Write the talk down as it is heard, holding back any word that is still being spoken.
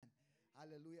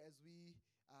Hallelujah. As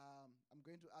I'm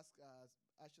going to ask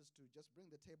ushers to just bring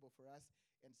the table for us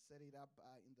and set it up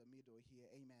in the middle here.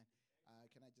 Amen.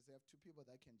 Can I just have two people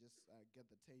that can just get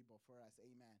the table for us?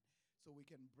 Amen. So we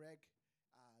can break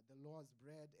the Lord's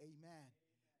bread. Amen.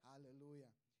 Hallelujah.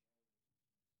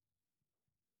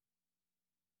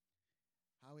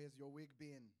 How has your week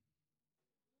been?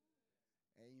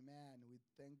 Amen. We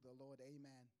thank the Lord.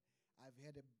 Amen. I've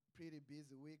had a pretty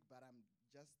busy week, but I'm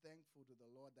just thankful to the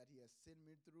Lord that He has seen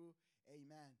me through.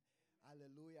 Amen.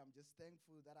 Hallelujah. I'm just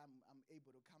thankful that I'm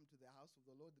able to come to the house of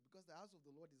the Lord, because the house of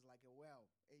the Lord is like a well.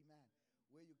 Amen.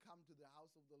 Where you come to the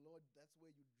house of the Lord, that's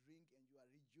where you drink and you are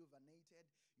rejuvenated,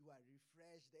 you are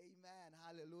refreshed. Amen.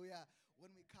 Hallelujah.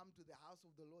 When we come to the house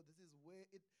of the Lord, this is where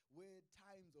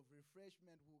times of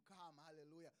refreshment will come.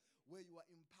 Hallelujah. Where you are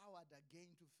empowered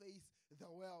again to face the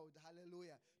world.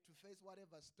 Hallelujah. To face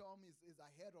whatever storm is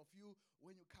ahead of you.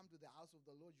 When you come to the house of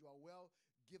the Lord, you are well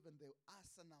given the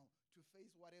arsenal to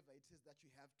face whatever it is that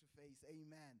you have to face.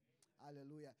 Amen.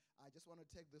 Hallelujah. I just want to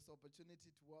take this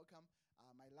opportunity to welcome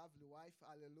my lovely wife,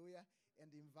 hallelujah,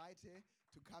 and invite her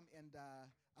to come and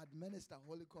administer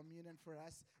Holy Communion for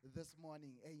us this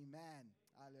morning. Amen.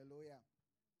 Hallelujah.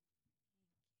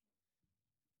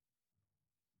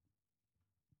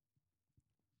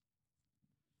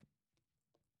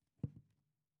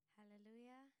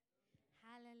 Hallelujah.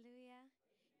 Hallelujah.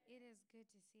 It is good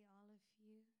to see all of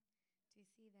you, to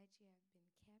see that you have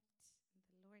been kept.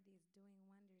 The Lord is doing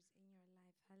wonders in your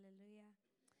life. Hallelujah.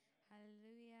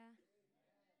 Hallelujah.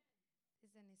 This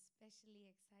is an especially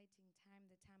exciting time,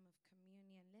 the time of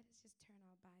communion. Let us just turn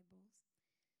our Bibles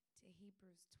to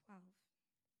Hebrews 12,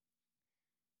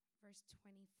 verse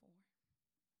 24.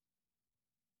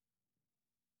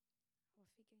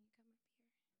 Wofi, can you come up here?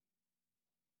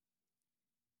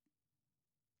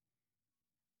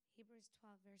 Hebrews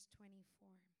 12, verse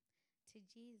 24. To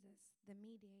Jesus, the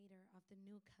mediator of the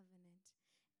new covenant,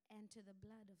 and to the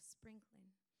blood of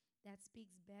sprinkling that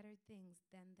speaks better things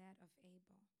than that of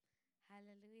Abel.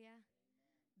 Hallelujah.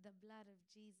 The blood of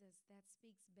Jesus that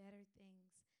speaks better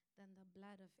things than the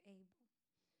blood of Abel.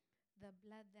 The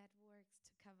blood that works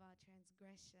to cover our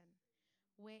transgression.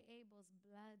 Where Abel's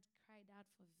blood cried out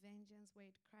for vengeance,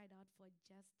 where it cried out for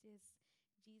justice,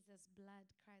 Jesus' blood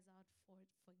cries out for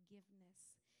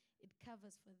forgiveness. It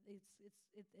covers for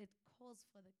it calls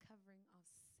for the covering of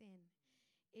sin.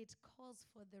 It calls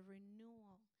for the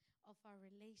renewal of our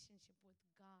relationship with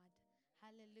God.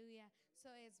 Hallelujah.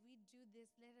 So as we do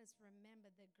this, let us remember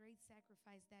the great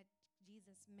sacrifice that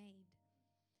Jesus made.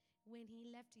 When he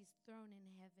left his throne in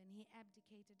heaven, he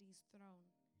abdicated his throne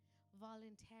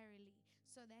voluntarily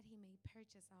so that he may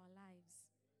purchase our lives.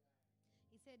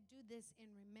 He said, do this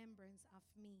in remembrance of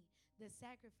me. The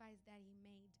sacrifice that he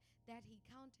made, that he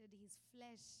counted his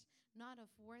flesh not of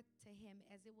worth to him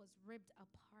as it was ripped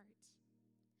apart,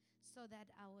 so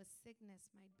that our sickness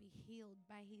might be healed.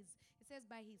 It says,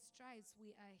 by his stripes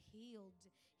we are healed.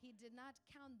 He did not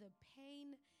count the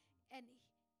pain, and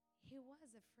he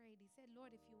was afraid. He said,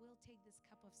 Lord, if you will take this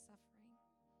cup of suffering,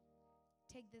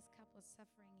 take this cup of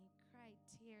suffering. He cried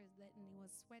tears and he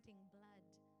was sweating blood.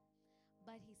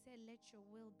 But he said, let your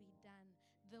will be done.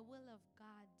 The will of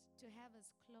God, to have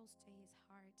us close to his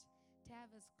heart, to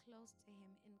have us close to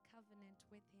him, in covenant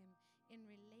with him, in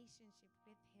relationship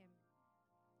with him.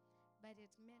 But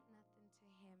it meant nothing to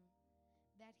him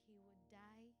that he would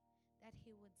die, that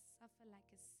he would suffer like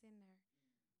a sinner,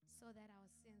 so that our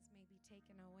sins may be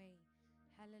taken away.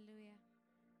 Hallelujah.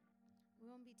 We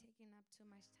won't be taking up too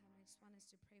much time. I just want us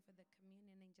to pray for the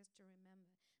communion and just to remember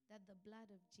that the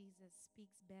blood of Jesus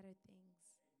speaks better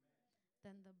things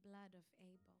than the blood of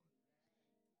Abel.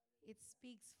 It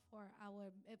speaks for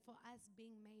us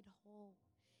being made whole.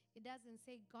 It doesn't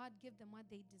say, God, give them what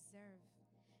they deserve.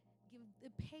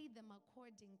 Pay them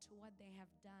according to what they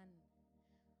have done.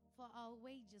 For our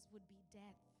wages would be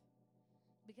death,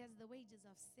 because the wages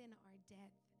of sin are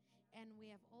death. And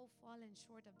we have all fallen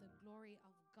short of the glory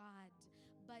of God.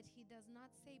 But he does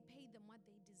not say pay them what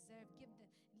they deserve.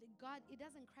 God, it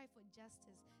doesn't cry for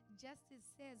justice. Justice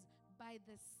says, by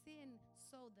the sin,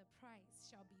 so the price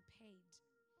shall be paid.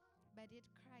 But it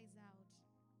cries out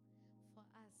for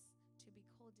us to be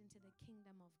called into the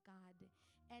kingdom of God.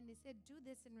 And he said, do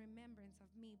this in remembrance of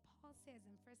me. Paul says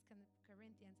in 1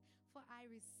 Corinthians, for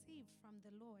I received from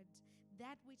the Lord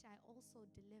that which I also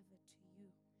delivered to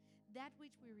you. That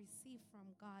which we receive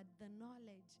from God, the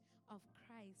knowledge of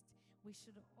Christ, we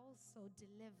should also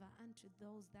deliver unto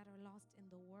those that are lost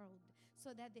in the world,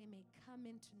 so that they may come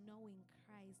into knowing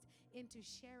Christ, into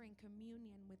sharing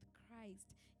communion with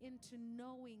Christ, into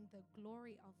knowing the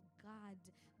glory of God,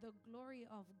 the glory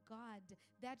of God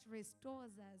that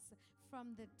restores us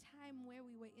from the time where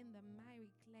we were in the miry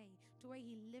clay to where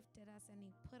He lifted us and He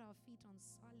put our feet on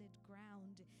solid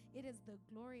ground. It is the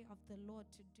glory of the Lord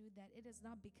to do that. It is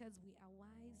not because we are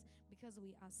wise, because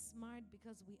we are smart,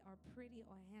 because we are pretty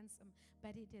or handsome,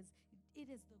 but it is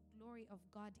the glory of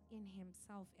God in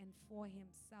Himself and for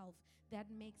Himself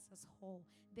that makes us whole.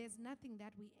 There's nothing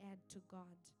that we add to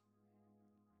God.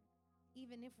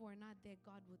 Even if we're not there,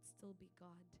 God would still be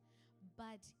God.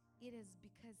 But it is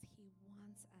because He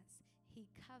wants us. He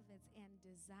covets and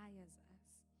desires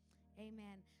us.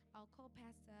 Amen. I'll call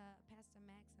Pastor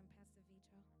Max and Pastor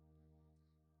Vito.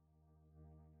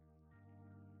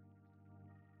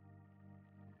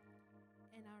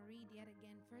 And I'll read yet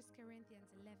again 1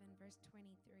 Corinthians 11, verse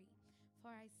 23.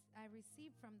 For I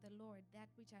received from the Lord that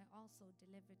which I also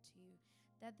delivered to you,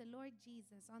 that the Lord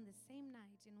Jesus, on the same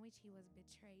night in which He was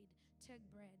betrayed, took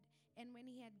bread. And when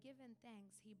He had given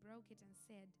thanks, He broke it and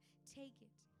said, "Take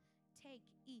it. Take,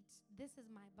 eat. This is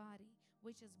my body,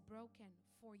 which is broken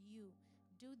for you.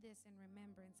 Do this in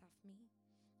remembrance of me."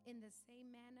 In the same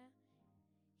manner,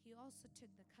 He also took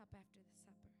the cup after the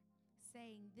supper,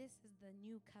 saying, "This is the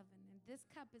new covenant. This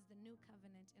cup is the new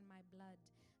covenant in my blood.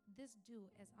 This do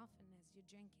as often as you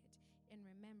drink it in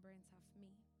remembrance of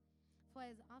me. For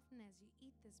as often as you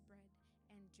eat this bread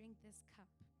and drink this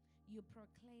cup, you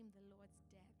proclaim the Lord's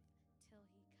death till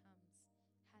He comes."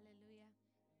 Hallelujah.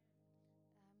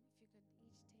 If you could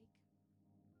each take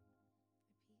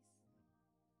a piece.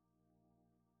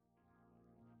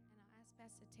 And I'll ask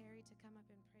Pastor Terry to come up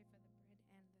and pray for the bread and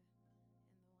the wine.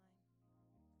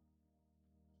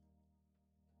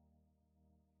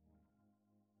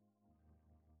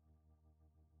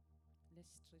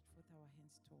 Let's stretch forth our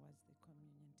hands towards the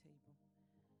communion table.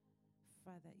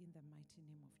 Father, in the mighty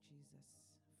name of Jesus,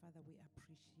 Father, we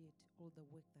appreciate all the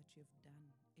work that you have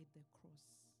done at the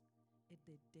cross, at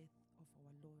the death of our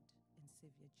Lord and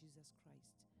Savior Jesus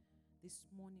Christ. This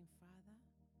morning, Father,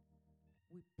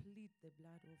 we plead the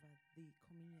blood over the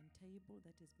communion table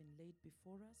that has been laid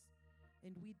before us,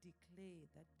 and we declare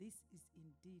that this is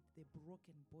indeed the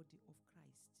broken body of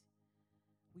Christ.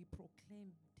 We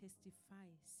proclaim,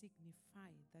 testify, signify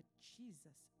that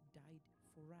Jesus died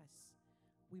for us.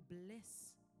 We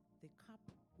bless the cup,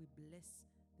 we bless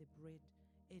the bread,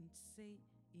 and say,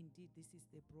 indeed, this is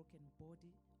the broken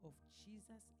body of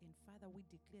Jesus. And Father, we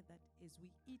declare that as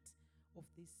we eat of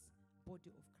this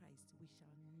body of Christ, we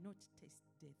shall not taste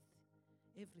death.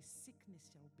 Every sickness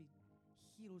shall be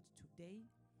healed today.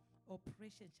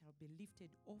 Oppression shall be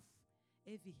lifted off.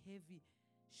 Every heavy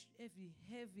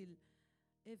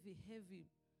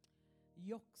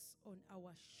yokes on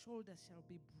our shoulders shall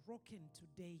be broken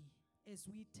today. As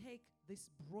we take this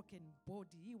broken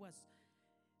body, He was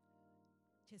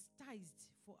chastised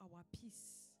for our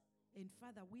peace. And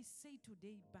Father, we say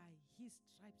today, by His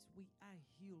stripes we are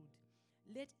healed.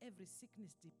 Let every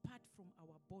sickness depart from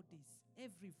our bodies.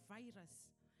 Every virus,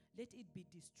 let it be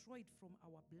destroyed from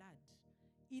our blood.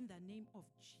 In the name of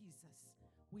Jesus,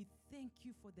 we thank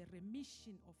you for the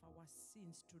remission of our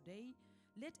sins today.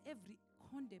 Let every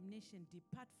condemnation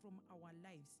depart from our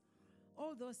lives.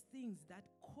 All those things that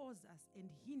cause us and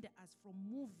hinder us from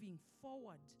moving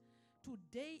forward.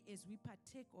 Today, as we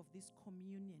partake of this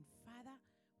communion, Father,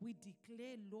 we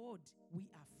declare, Lord, we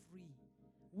are free.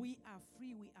 We are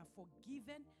free. We are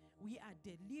forgiven. We are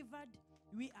delivered.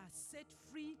 We are set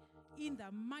free in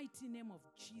the mighty name of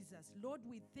Jesus. Lord,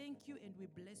 we thank you and we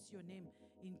bless your name.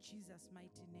 In Jesus'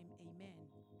 mighty name, amen.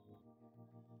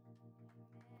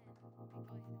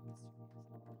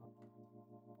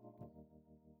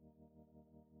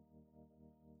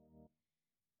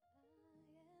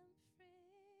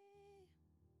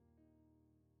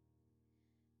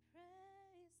 Go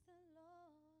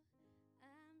ahead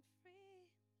and distribute.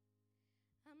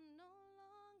 I'm no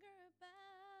longer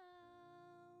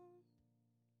bound.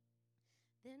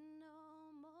 There are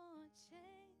no more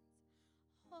chains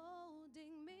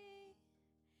holding me,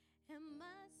 and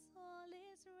my soul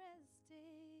is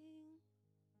resting.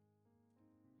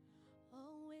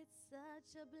 Oh, it's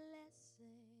such a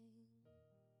blessing.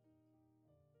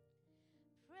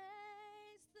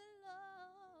 Praise the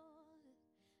Lord.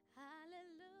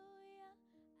 Hallelujah.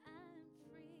 I'm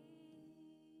free.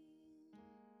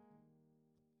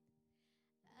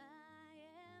 I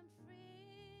am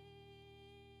free.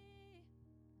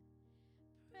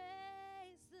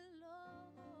 Praise the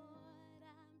Lord.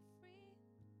 I'm free.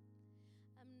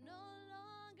 I'm no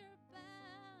longer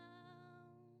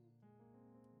bound.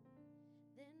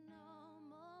 There are no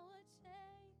more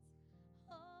chains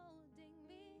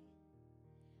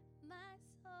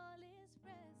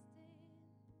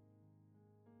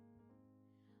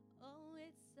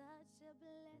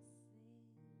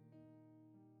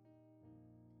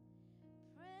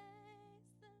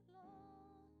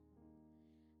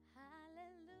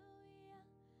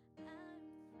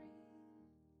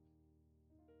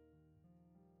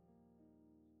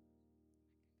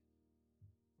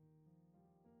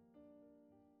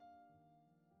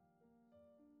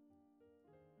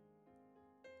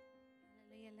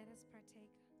Okay, let us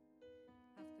partake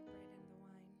of the bread and the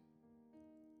wine.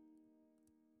 Thank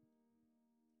you, Pastor.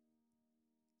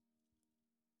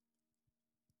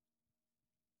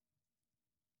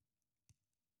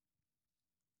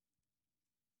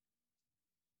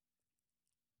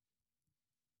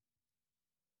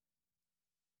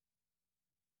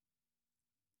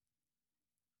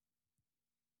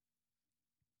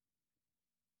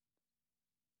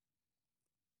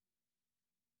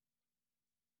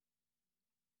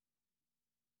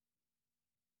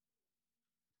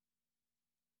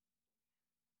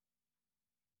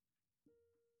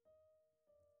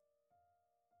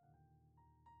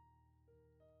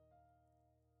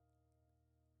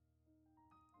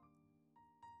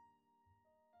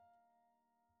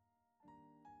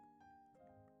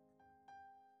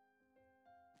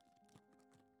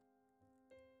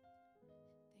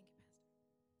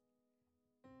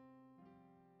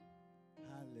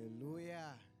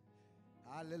 Hallelujah.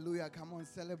 Hallelujah. Come on,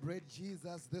 celebrate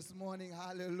Jesus this morning.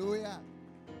 Hallelujah.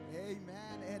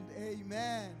 Amen and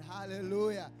amen.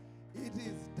 Hallelujah. It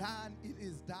is done. It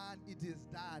is done. It is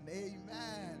done.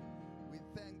 Amen. We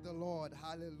thank the Lord.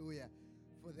 Hallelujah.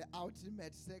 For the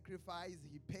ultimate sacrifice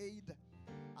he paid,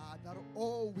 that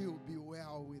all will be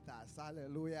well with us.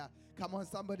 Hallelujah. Come on,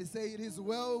 somebody say, it is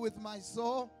well with my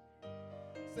soul.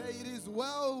 Say, it is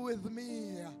well with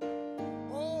me.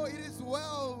 Oh, it is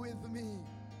well with me.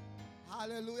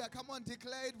 Hallelujah. Come on,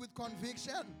 declare it with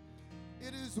conviction.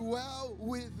 It is well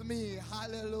with me.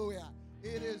 Hallelujah.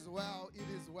 It is well. It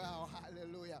is well.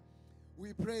 Hallelujah.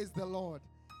 We praise the Lord.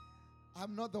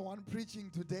 I'm not the one preaching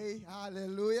today.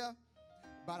 Hallelujah.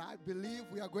 But I believe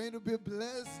we are going to be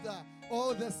blessed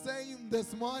all the same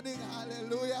this morning.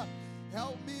 Hallelujah.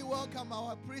 Help me welcome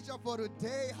our preacher for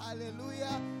today.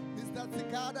 Hallelujah. Mr.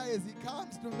 Tsikada as he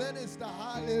comes to minister.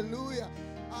 Hallelujah.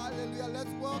 Hallelujah.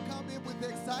 Let's welcome him with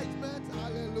excitement.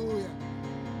 Hallelujah.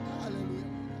 Hallelujah.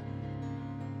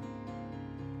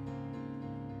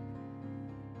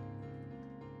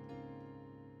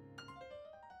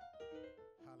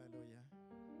 Hallelujah.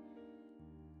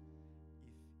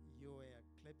 If you were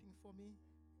clapping for me,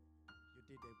 you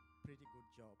did a pretty good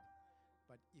job.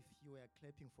 But if you were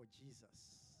clapping for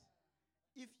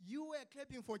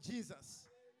Jesus,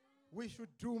 we should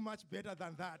do much better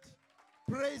than that.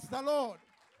 Praise the Lord.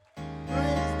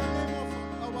 Praise the name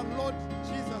of our Lord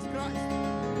Jesus Christ.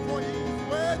 For he is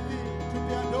worthy to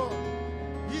be adored.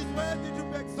 He is worthy to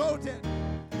be exalted.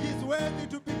 He is worthy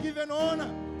to be given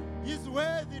honor. He is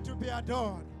worthy to be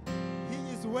adored. He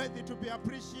is worthy to be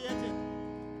appreciated.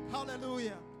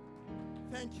 Hallelujah.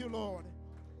 Thank you, Lord.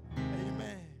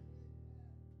 Amen.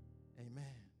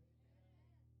 Amen.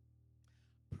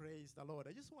 Praise the Lord.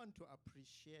 I just want to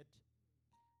appreciate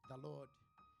the Lord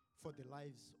for the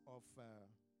lives of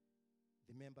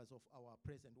the members of our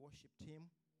present worship team.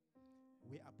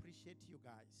 We appreciate you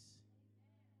guys.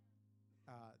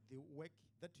 The work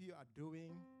that you are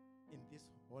doing in this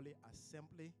holy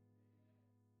assembly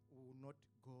will not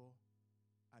go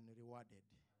unrewarded.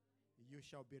 You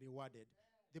shall be rewarded.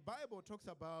 The Bible talks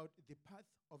about the path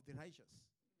of the righteous,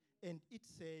 and it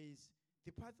says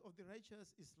the path of the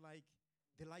righteous is like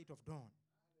the light of dawn.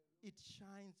 It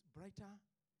shines brighter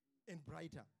and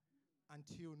brighter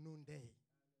until noonday.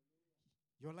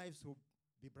 Your lives will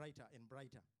be brighter and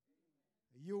brighter.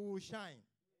 You will shine.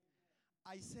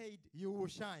 I said you will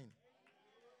shine.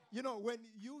 You know, when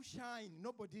you shine,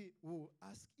 nobody will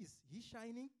ask, is he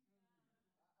shining?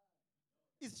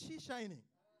 Is she shining?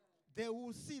 They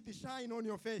will see the shine on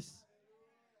your face.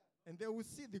 And they will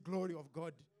see the glory of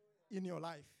God in your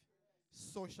life.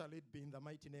 So shall it be in the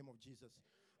mighty name of Jesus.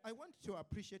 I want to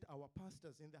appreciate our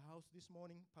pastors in the house this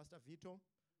morning, Pastor Vito,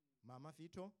 Mama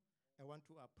Vito. I want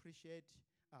to appreciate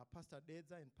Pastor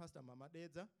Dedza and Pastor Mama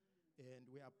Dedza. And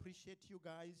we appreciate you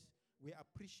guys. We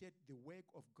appreciate the work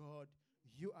of God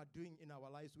you are doing in our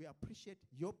lives. We appreciate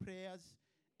your prayers,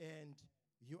 and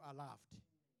you are loved.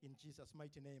 In Jesus'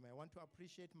 mighty name. I want to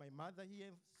appreciate my mother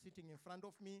here sitting in front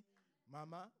of me.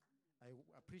 Mama, I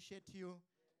appreciate you,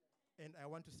 and I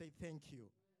want to say thank you.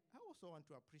 I also want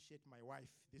to appreciate my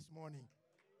wife this morning.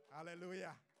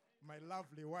 Hallelujah. My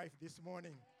lovely wife this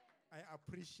morning. I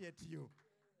appreciate you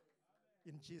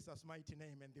in Jesus' mighty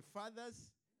name. And the fathers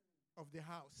of the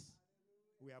house,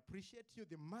 we appreciate you.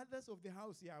 The mothers of the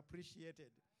house, you are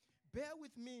appreciated. Bear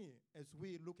with me as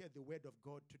we look at the word of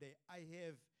God today. I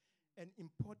have an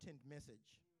important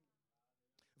message.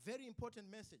 Very important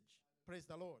message. Praise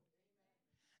the Lord.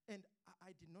 And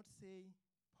I did not say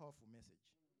powerful message.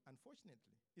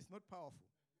 Unfortunately, it's not powerful.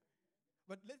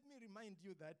 But let me remind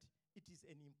you that it is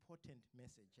an important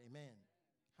message. Amen.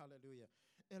 Hallelujah.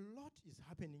 A lot is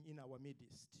happening in our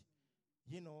midst.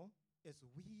 You know, as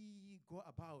we go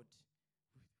about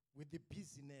with the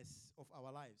busyness of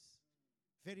our lives,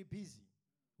 very busy.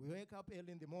 We wake up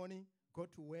early in the morning, go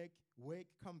to work,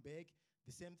 come back,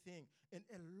 the same thing. And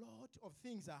a lot of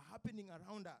things are happening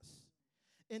around us.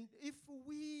 And if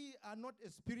we are not a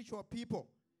spiritual people,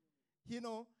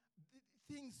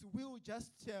 things will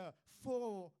just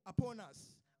fall upon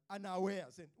us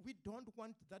unawares. And we don't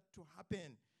want that to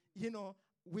happen,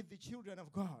 with the children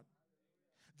of God.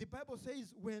 The Bible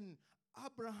says when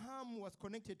Abraham was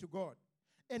connected to God,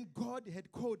 and God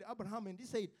had called Abraham, and he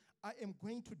said, I am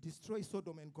going to destroy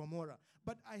Sodom and Gomorrah,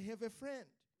 but I have a friend.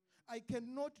 I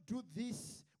cannot do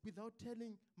this without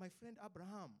telling my friend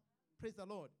Abraham. Praise the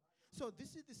Lord. So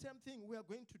this is the same thing we are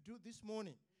going to do this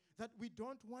morning, that we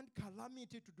don't want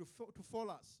calamity to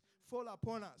fall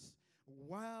upon us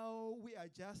while we are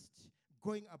just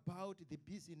going about the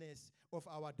busyness of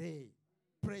our day.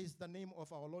 Praise the name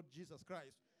of our Lord Jesus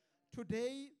Christ.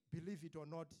 Today, believe it or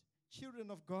not, children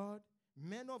of God,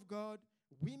 men of God,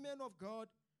 women of God,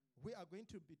 we are going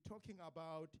to be talking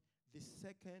about the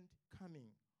second coming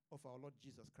of our Lord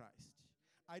Jesus Christ.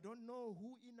 I don't know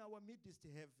who in our midst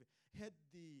have had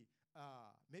the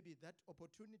maybe that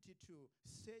opportunity to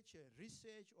search,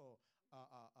 research, or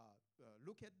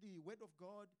look at the Word of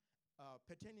God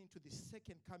pertaining to the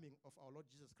second coming of our Lord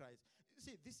Jesus Christ.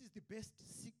 See, this is the best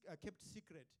kept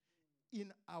secret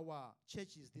in our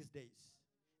churches these days,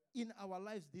 in our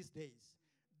lives these days.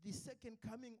 The second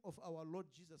coming of our Lord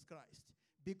Jesus Christ,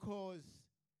 because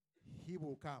he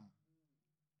will come.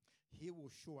 He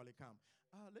will surely come.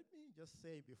 Let me just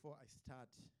say before I start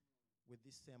with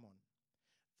this sermon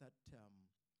that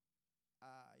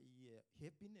I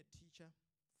have been a teacher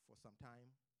for some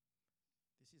time.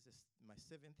 This is my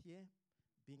 7th year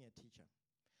being a teacher.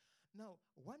 Now,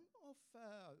 one of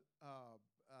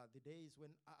the days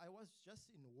when I was just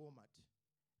in Walmart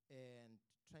and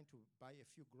trying to buy a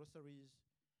few groceries,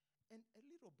 and a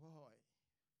little boy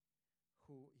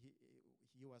who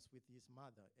he was with his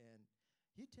mother, and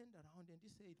he turned around and he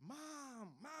said,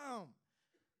 Mom,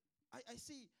 I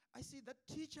see that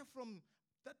teacher from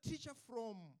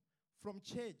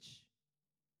church.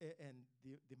 And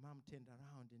the mom turned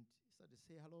around and started to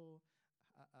say,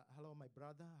 hello, my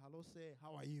brother. Hello, say,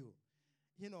 how are you?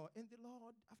 And the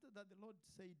Lord, after that, the Lord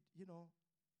said,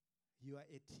 you are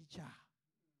a teacher.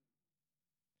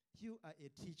 You are a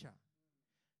teacher.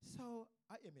 So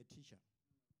I am a teacher.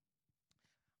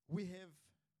 We have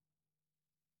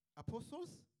apostles,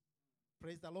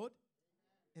 praise the Lord,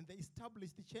 and they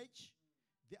established the church,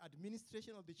 the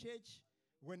administration of the church.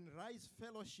 When Rise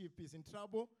Fellowship is in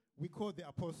trouble, we call the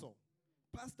apostle.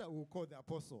 Pastor will call the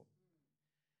apostle.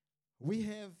 We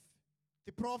have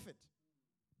the prophet,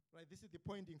 right? This is the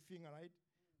pointing finger, right?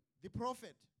 The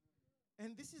prophet.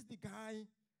 And this is the guy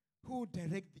who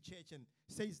directs the church and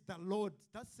says, the Lord,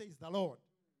 that says the Lord.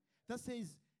 That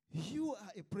says, you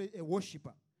are a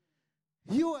worshiper.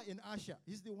 You are an usher.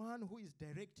 He's the one who is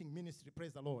directing ministry.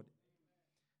 Praise the Lord.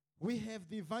 We have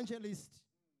the evangelist,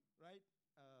 right?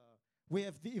 We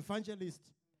have the evangelist.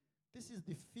 This is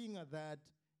the finger that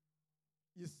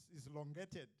is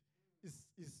elongated,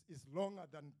 is longer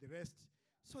than the rest.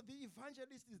 So the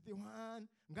evangelist is the one,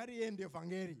 ngari ende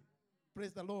evangeli.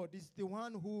 Praise the Lord. Is the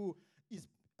one who is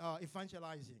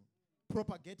evangelizing,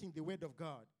 propagating the word of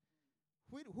God.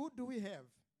 Who do we have?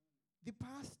 The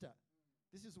pastor.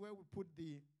 This is where we put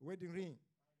the wedding ring.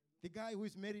 The guy who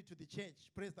is married to the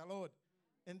church, praise the Lord.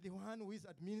 And the one who is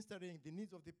administering the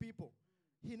needs of the people.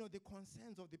 The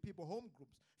concerns of the people, home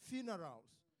groups, funerals.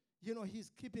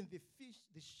 He's keeping the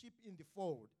sheep in the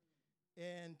fold.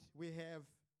 And we have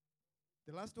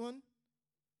the last one,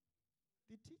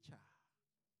 the teacher.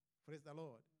 Praise the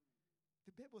Lord.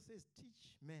 The Bible says,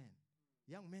 teach men,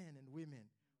 young men and women,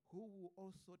 who will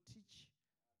also teach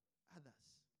others.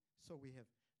 So we have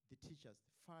the teachers,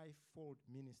 fivefold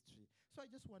ministry. So I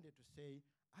just wanted to say,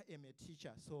 I am a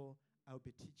teacher, so I'll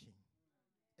be teaching.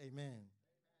 Amen.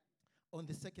 On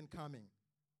the second coming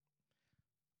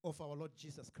of our Lord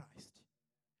Jesus Christ,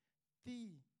 the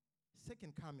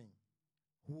second coming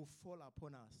will fall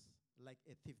upon us like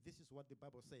a thief. This is what the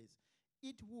Bible says.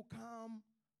 It will come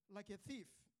like a thief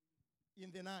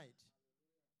in the night.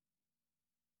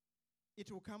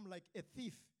 It will come like a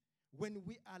thief when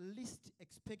we are least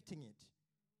expecting it.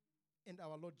 And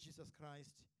our Lord Jesus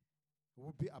Christ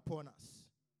will be upon us.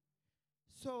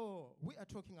 So we are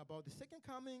talking about the second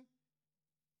coming,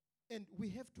 and we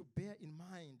have to bear in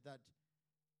mind that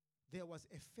there was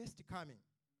a first coming.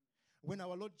 When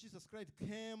our Lord Jesus Christ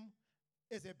came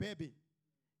as a baby,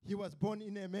 he was born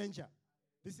in a manger.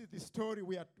 This is the story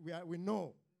we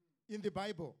know in the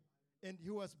Bible. And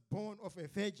he was born of a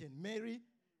virgin, Mary,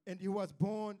 And he was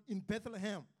born in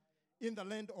Bethlehem, in the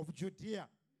land of Judea.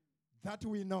 That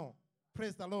we know.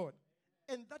 Praise the Lord.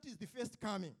 And that is the first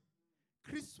coming.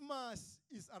 Christmas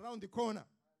is around the corner.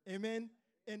 Amen.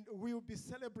 And we will be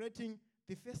celebrating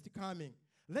the first coming.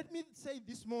 Let me say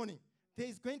this morning, there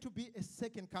is going to be a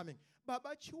second coming. Baba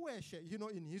Chiweshe,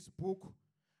 in his book,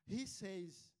 he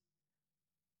says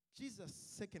Jesus'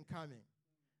 second coming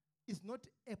is not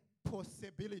a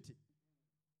possibility.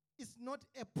 It's not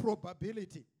a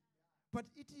probability, but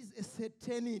it is a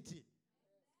certainty.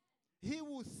 He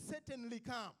will certainly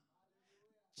come.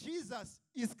 Jesus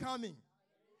is coming.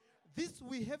 This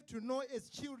we have to know as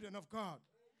children of God,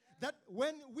 that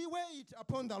when we wait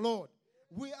upon the Lord,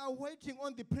 we are waiting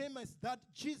on the premise that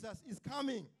Jesus is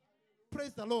coming.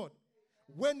 Praise the Lord.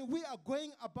 When we are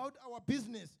going about our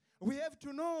business, we have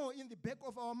to know in the back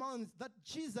of our minds that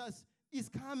Jesus is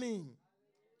coming.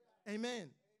 Amen.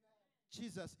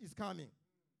 Jesus is coming.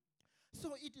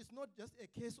 So it is not just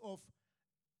a case of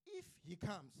if he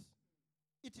comes.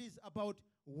 It is about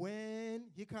when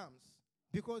he comes,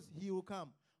 because he will come.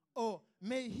 Or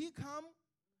may he come?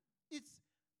 It's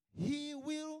he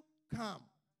will come.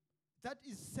 That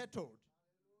is settled.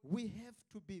 We have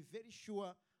to be very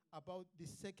sure about the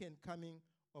second coming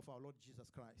of our Lord Jesus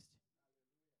Christ.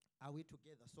 Are we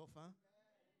together so far?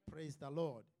 Praise the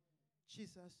Lord.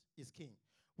 Jesus is King.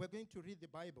 We're going to read the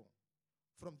Bible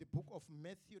from the book of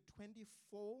Matthew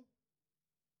 24,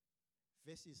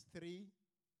 verses 3,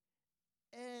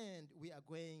 and we are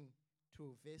going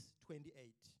to verse 28.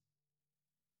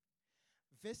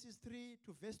 Verses 3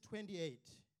 to verse 28.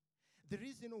 The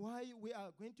reason why we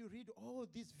are going to read all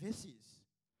these verses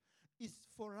is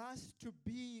for us to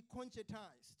be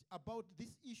conscientized about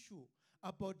this issue,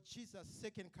 about Jesus'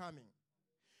 second coming.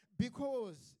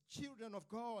 Because children of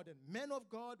God and men of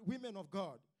God, women of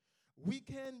God, we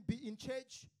can be in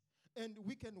church and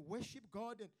we can worship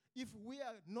God, and if we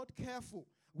are not careful,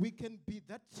 we can be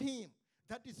that team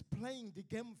that is playing the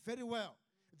game very well,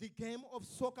 the game of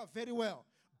soccer very well,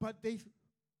 but they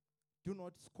do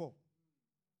not score.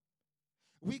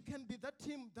 We can be that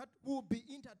team that will be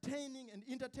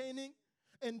entertaining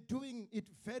and doing it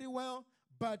very well,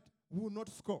 but will not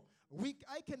score.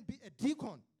 I can be a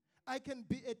deacon. I can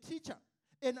be a teacher,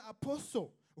 an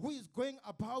apostle who is going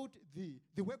about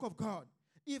the work of God.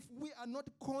 If we are not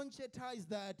conscientized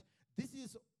that this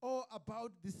is all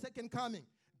about the second coming,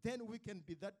 then we can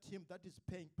be that team that is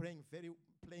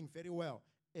playing very well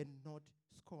and not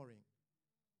scoring.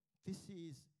 This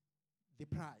is the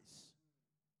price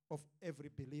of every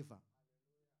believer.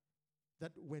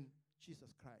 That when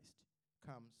Jesus Christ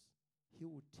comes, he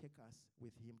will take us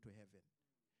with him to heaven.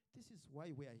 This is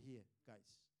why we are here, guys.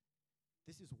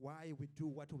 This is why we do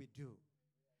what we do.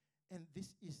 And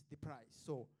this is the price.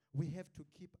 So we have to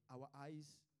keep our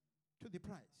eyes to the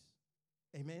price.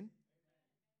 Amen?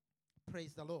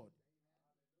 Praise the Lord.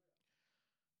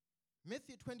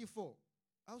 Matthew 24,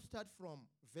 I'll start from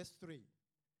verse 3.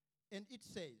 And it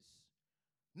says,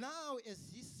 now as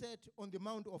he sat on the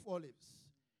Mount of Olives,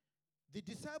 the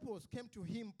disciples came to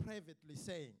him privately,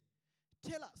 saying,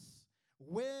 tell us,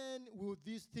 when will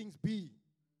these things be?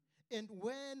 And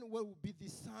when will be the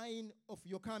sign of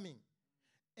your coming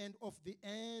and of the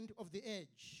end of the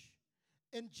age?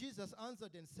 And Jesus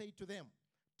answered and said to them,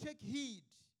 take heed.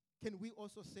 Can we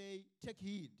also say, take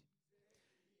heed?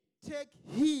 Take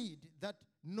heed that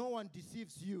no one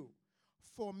deceives you.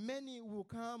 For many will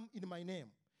come in my name,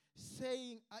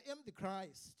 saying, I am the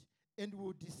Christ, and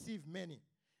will deceive many.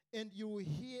 And you will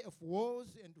hear of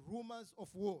wars and rumors of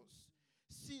wars.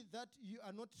 See that you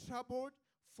are not troubled,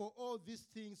 for all these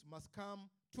things must come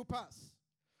to pass.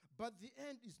 But the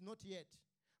end is not yet.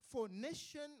 For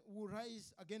nation will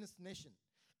rise against nation,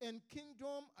 and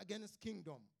kingdom against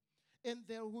kingdom. And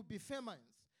there will be famines,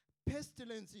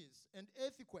 pestilences, and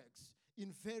earthquakes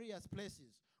in various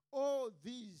places. All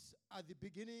these are the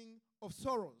beginning of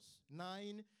sorrows.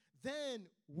 9. Then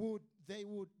they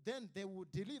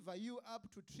would deliver you up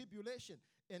to tribulation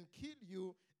and kill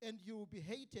you, and you will be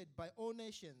hated by all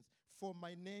nations for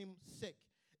my name's sake.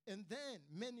 And then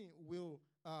many will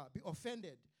be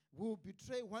offended, will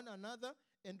betray one another,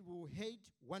 and will hate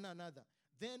one another.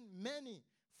 Then many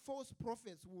false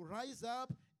prophets will rise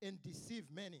up and deceive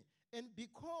many. And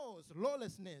because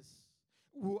lawlessness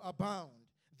will abound,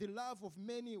 the love of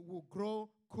many will grow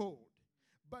cold.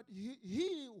 But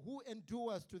he who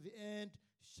endures to the end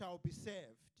shall be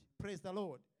saved. Praise the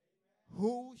Lord. Amen.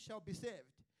 Who shall be saved?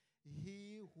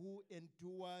 He who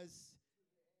endures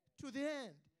to the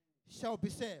end shall be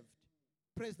saved.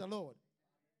 Praise the Lord.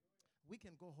 We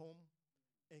can go home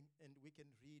and we can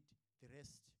read the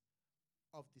rest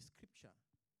of the scripture.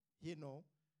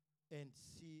 and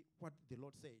see what the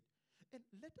Lord said. And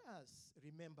let us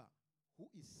remember who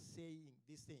is saying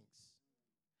these things.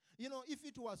 You know, if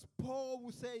it was Paul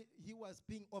who said he was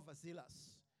being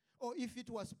overzealous, or if it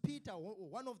was Peter,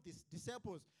 one of the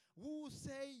disciples, who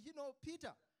say, you know,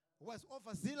 Peter was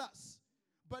overzealous.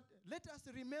 But let us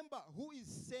remember who is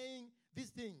saying these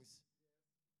things.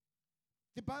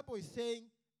 The Bible is saying,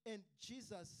 and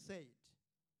Jesus said.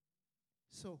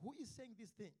 So who is saying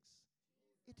these things?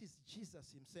 It is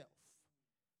Jesus himself,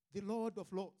 the Lord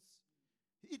of Lords.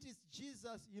 It is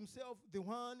Jesus himself, the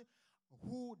one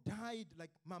who died,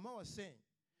 like Mama was saying.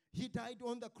 He died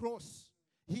on the cross.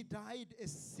 He died a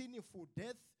sinful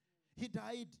death. He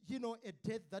died, you know, a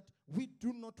death that we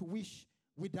do not wish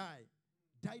we die.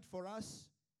 Died for us,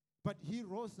 but he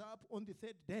rose up on the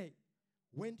third day,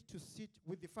 went to sit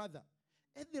with the Father.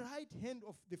 At the right hand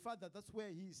of the Father, that's where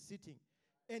he is sitting.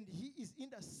 And he is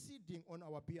interceding on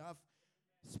our behalf,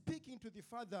 speaking to the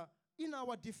Father in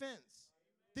our defense.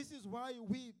 This is why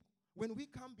when we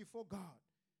come before God,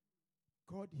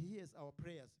 God hears our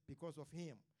prayers because of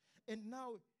him. And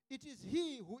now it is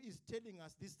he who is telling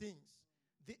us these things.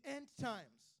 The end times.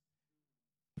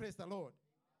 Praise the Lord.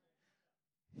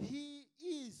 He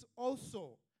is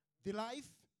also the life.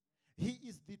 He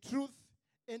is the truth.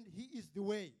 And he is the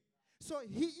way. So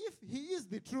if he is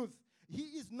the truth, he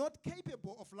is not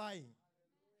capable of lying.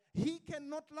 He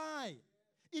cannot lie.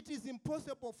 It is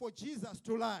impossible for Jesus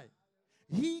to lie.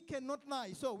 He cannot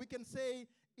lie. So we can say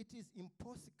it is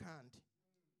impossible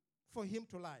for him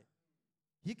to lie.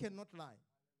 He cannot lie.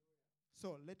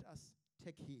 So let us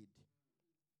take heed.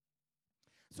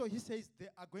 So he says there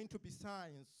are going to be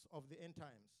signs of the end times.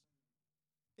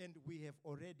 And we have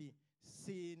already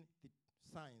seen the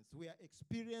signs. We are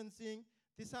experiencing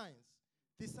the signs.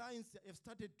 The signs have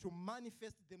started to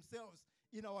manifest themselves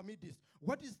in our midst.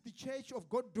 What is the church of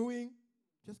God doing?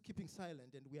 Just keeping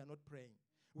silent, and we are not praying.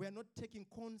 We are not taking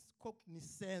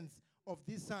cognizance of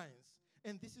these signs.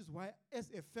 And this is why, as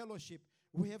a fellowship,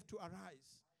 we have to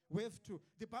arise. We have to,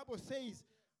 the Bible says,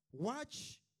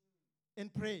 watch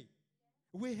and pray.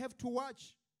 We have to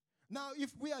watch. Now,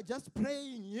 if we are just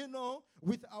praying, you know,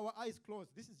 with our eyes closed,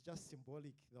 this is just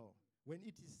symbolic, though. When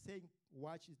it is saying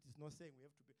watch, it is not saying we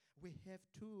have to be. We have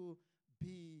to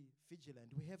be vigilant.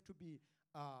 We have to be,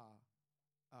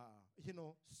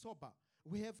 sober.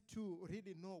 We have to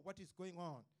really know what is going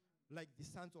on, like the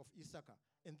sons of Issachar.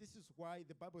 And this is why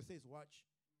the Bible says watch.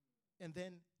 And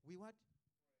then we what?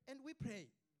 And we pray.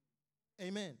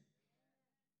 Amen.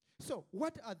 So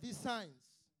what are these signs?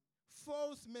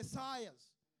 False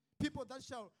messiahs. People that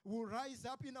will rise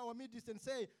up in our midst and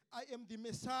say, I am the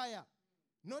Messiah.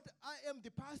 Not I am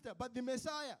the pastor, but the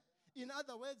Messiah. In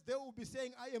other words, they will be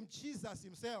saying, I am Jesus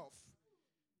himself.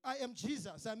 I am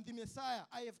Jesus. I'm the Messiah.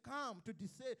 I have come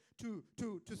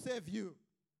to save you.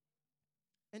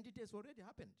 And it has already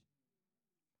happened.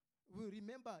 We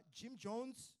remember Jim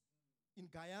Jones in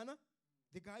Guyana,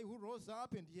 the guy who rose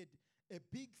up and he had a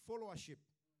big followership.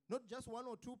 Not just one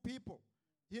or two people.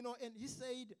 You know, and he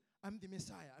said, I'm the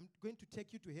Messiah. I'm going to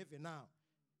take you to heaven now.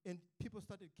 And people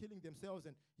started killing themselves,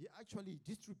 and he actually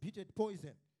distributed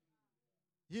poison,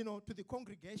 you know, to the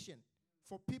congregation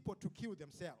for people to kill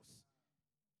themselves.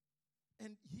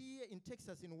 And here in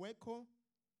Texas, in Waco,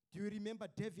 do you remember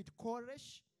David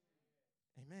Koresh?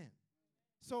 Amen.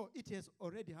 So it has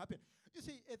already happened. You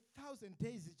see, 1,000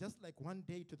 days is just like one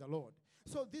day to the Lord.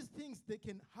 So these things, they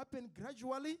can happen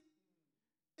gradually,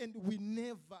 and we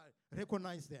never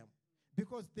recognize them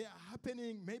because they are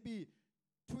happening maybe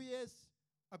 2 years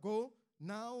ago,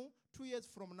 now, 2 years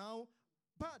from now.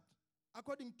 But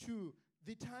according to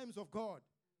the times of God,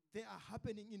 they are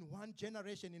happening in one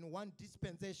generation, in one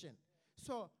dispensation.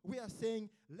 So we are saying,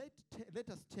 let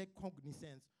us take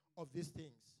cognizance of these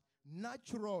things.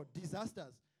 Natural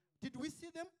disasters. Did we see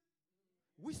them?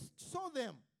 We saw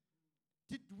them.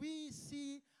 Did we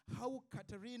see how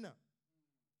Katrina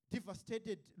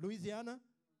devastated Louisiana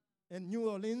and New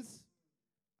Orleans?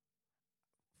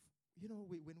 You know,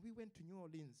 when we went to New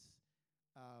Orleans,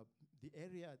 the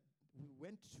area we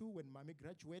went to when Mommy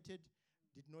graduated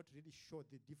did not really show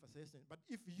the devastation. But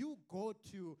if you go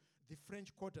to the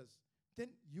French quarters, then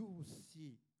you will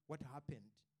see what happened,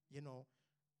 you know,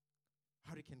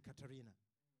 Hurricane Katrina,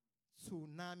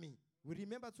 tsunami. We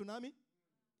remember tsunami?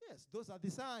 Yes, those are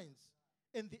the signs.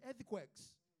 And the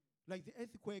earthquakes, like the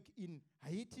earthquake in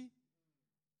Haiti,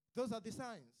 those are the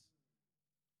signs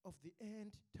of the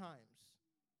end times.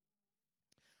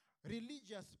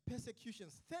 Religious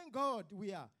persecutions. Thank God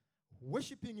we are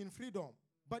worshiping in freedom.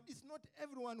 But it's not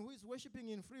everyone who is worshiping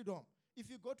in freedom. If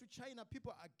you go to China,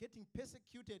 people are getting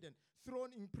persecuted and thrown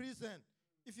in prison.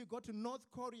 If you go to North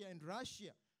Korea and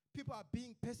Russia, People are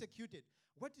being persecuted.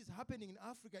 What is happening in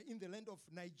Africa, in the land of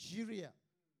Nigeria?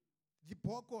 The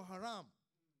Boko Haram.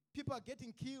 People are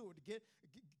getting killed.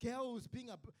 Girls being,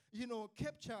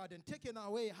 captured and taken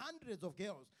away. Hundreds of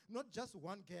girls, not just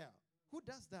one girl. Who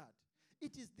does that?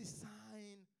 It is the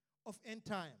sign of end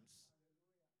times.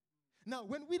 Now,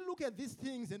 when we look at these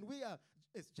things and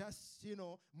it's just,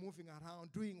 moving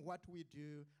around, doing what we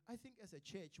do, I think as a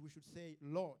church we should say,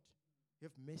 Lord,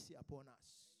 have mercy upon us.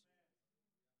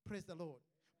 Praise the Lord.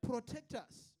 Protect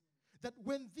us. That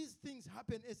when these things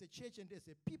happen as a church and as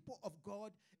a people of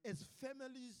God, as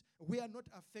families, we are not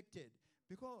affected.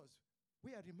 Because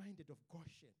we are reminded of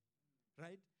Goshen,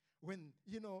 right? When,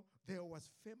 there was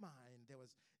famine, there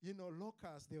was,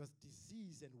 locusts, there was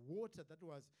disease and water that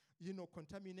was,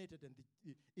 contaminated. And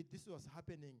this was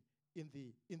happening in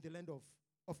the land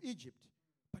of Egypt.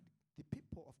 But the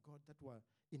people of God that were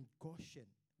in Goshen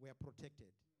were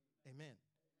protected. Amen.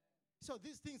 So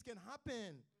these things can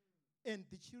happen, and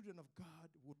the children of God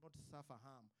will not suffer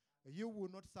harm. You will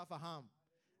not suffer harm.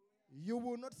 You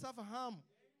will not suffer harm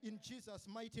in Jesus'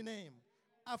 mighty name.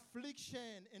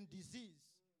 Affliction and disease.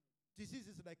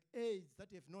 Diseases like AIDS that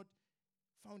have not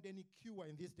found any cure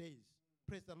in these days.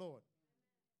 Praise the Lord.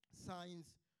 Signs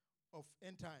of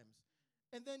end times.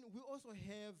 And then we also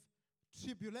have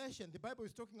tribulation. The Bible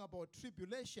is talking about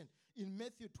tribulation in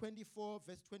Matthew 24,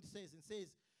 verse 20 says,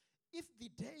 if the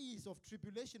days of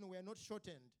tribulation were not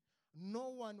shortened, no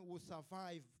one will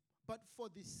survive. But for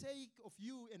the sake of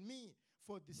you and me,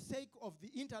 for the sake of the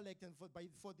intellect and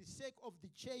for the sake of the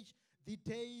church, the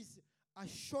days are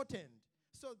shortened.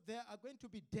 So there are going to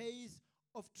be days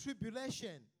of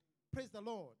tribulation. Praise the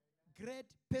Lord. Great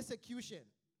persecution.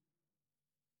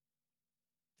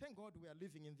 Thank God we are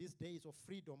living in these days of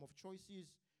freedom of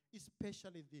choices,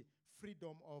 especially the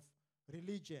freedom of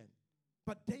religion.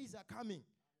 But days are coming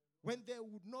when there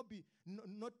would not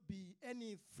be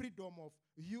any freedom of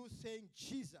you saying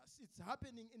Jesus. It's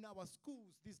happening in our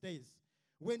schools these days.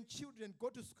 When children go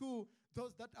to school,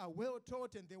 those that are well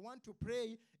taught and they want to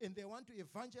pray and they want to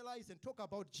evangelize and talk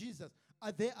about Jesus,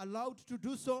 are they allowed to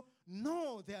do so?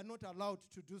 No, they are not allowed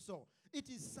to do so. It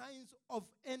is signs of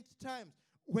end times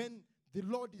when the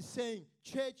Lord is saying,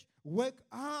 church, wake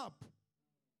up.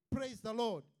 Praise the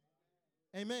Lord.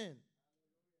 Amen.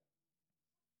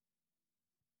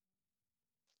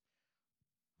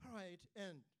 All right,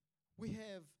 and we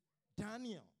have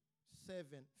Daniel 7,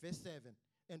 verse 7,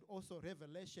 and also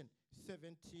Revelation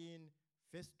 17,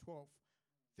 verse 12.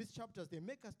 These chapters, they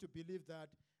make us to believe that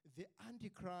the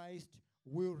Antichrist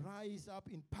will rise up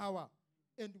in power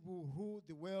and will rule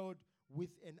the world with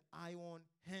an iron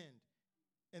hand.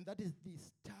 And that is the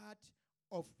start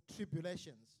of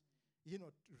tribulations,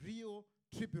 real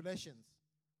tribulations.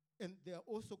 And there are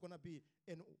also going to be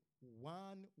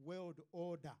one world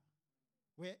order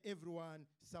where everyone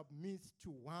submits to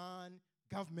one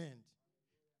government.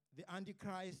 The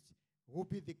Antichrist will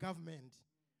be the government.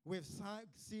 We've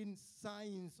seen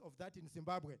signs of that in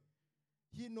Zimbabwe.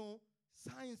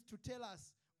 Signs to tell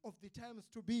us of the times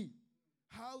to be,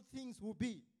 how things will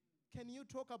be. Can you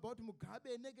talk about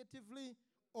Mugabe negatively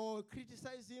or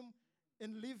criticize him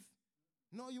and leave?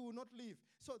 No, you will not leave.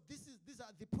 So these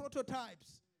are the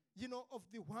prototypes, of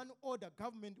the one order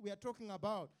government we are talking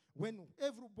about. When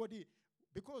everybody,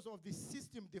 because of the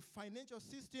system, the financial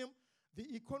system,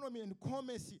 the economy and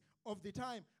commerce of the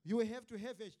time, you have to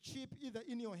have a chip either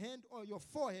in your hand or your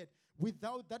forehead.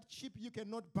 Without that chip, you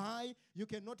cannot buy, you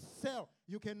cannot sell,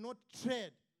 you cannot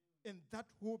trade. And that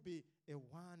will be a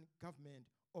one government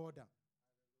order.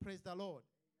 Praise the Lord.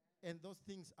 And those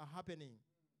things are happening.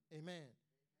 Amen.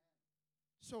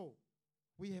 So,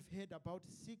 we have heard about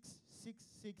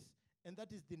 666, and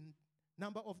that is the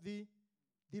number of the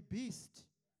beast.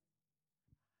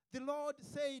 The Lord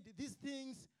said these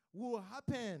things will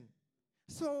happen.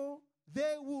 So,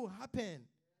 they will happen.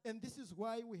 And this is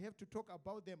why we have to talk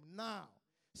about them now.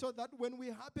 So that when we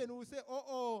happen, we'll say,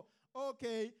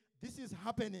 okay, this is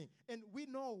happening. And we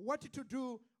know what to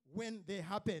do when they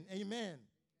happen. Amen.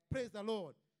 Praise the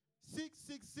Lord.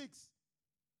 666.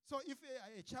 So if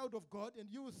a child of God and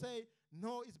you will say,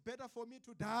 no, it's better for me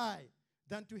to die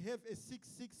than to have a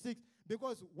 666.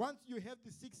 Because once you have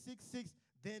the 666,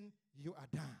 then you are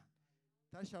done.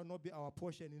 That shall not be our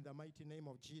portion in the mighty name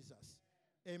of Jesus.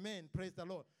 Amen. Praise the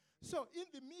Lord. So in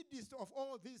the midst of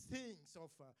all these things,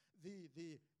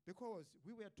 because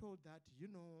we were told that,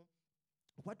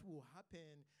 what will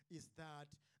happen is that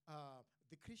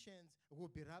the Christians will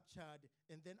be raptured,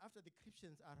 and then after the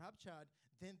Christians are raptured,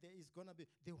 then there is going to be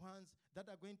the ones that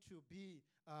are going to be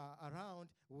around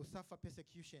will suffer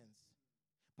persecutions.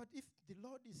 But if the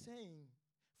Lord is saying,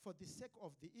 for the sake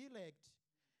of the elect,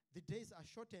 the days are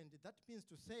shortened. That means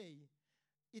to say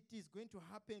it is going to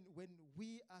happen when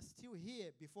we are still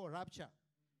here before rapture.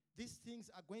 These things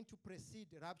are going to precede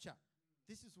rapture.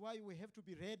 This is why we have to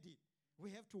be ready.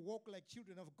 We have to walk like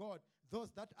children of God, those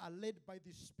that are led by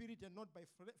the Spirit and not by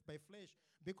flesh.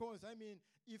 Because,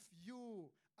 if you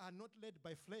are not led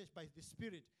by flesh, by the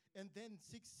Spirit, and then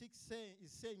 6:6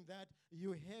 is saying that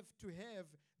you have to have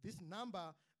this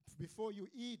number before you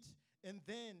eat, and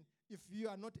then if you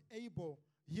are not able,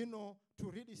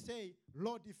 to really say,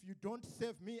 Lord, if you don't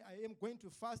save me, I am going to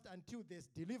fast until there's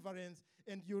deliverance,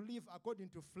 and you live according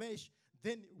to flesh,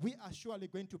 then we are surely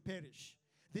going to perish.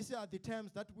 These are the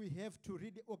times that we have to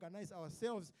really organize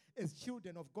ourselves as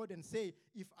children of God and say,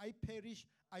 if I perish,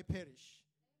 I perish.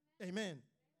 Amen.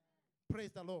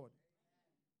 Praise the Lord.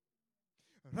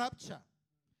 Rapture.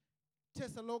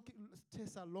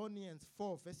 Thessalonians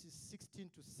 4, verses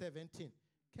 16 to 17.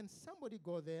 Can somebody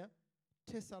go there?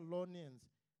 Thessalonians,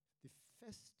 the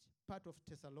first part of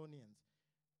Thessalonians,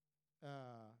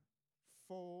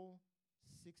 4,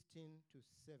 16 to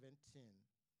 17.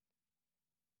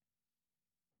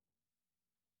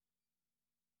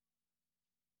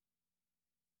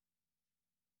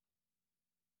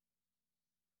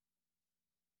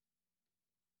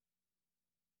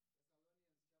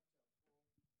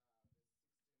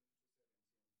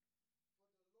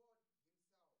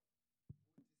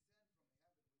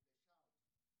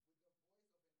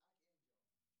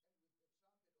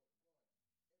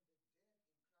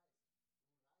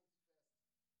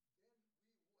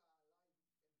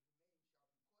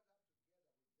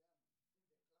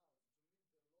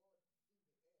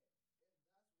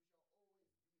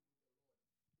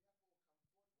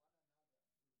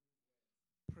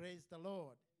 Praise the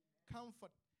Lord.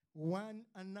 Comfort one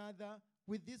another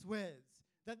with these words,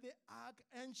 that the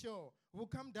archangel will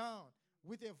come down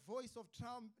with a voice of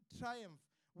triumph,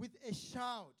 with a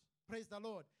shout. Praise the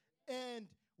Lord. And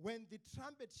when the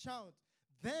trumpet shouts,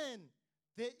 then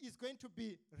there is going to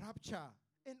be rapture.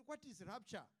 And what is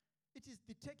rapture? It is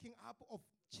the taking up of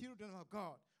children of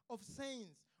God, of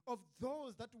saints, of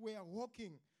those that were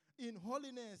walking in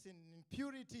holiness and in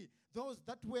purity, those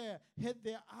that had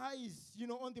their eyes,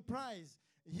 on the prize,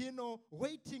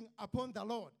 waiting upon the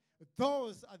Lord.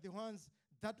 Those are the ones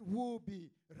that will be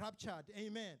raptured,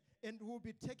 amen, and will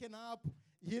be taken up,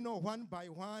 one by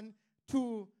one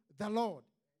to the Lord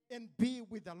and be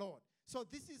with the Lord. So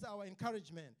this is our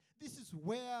encouragement. This is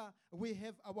where we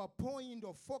have our point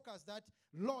of focus that,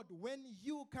 Lord, when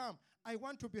you come, I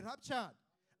want to be raptured.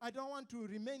 I don't want to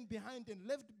remain behind and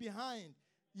left behind.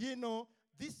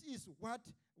 This is what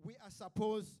we are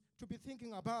supposed to be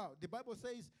thinking about. The Bible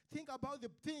says, think about the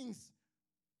things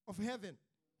of heaven,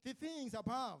 the things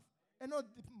above. And not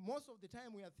most of the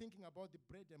time we are thinking about the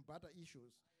bread and butter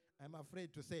issues, I'm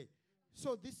afraid to say.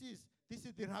 So this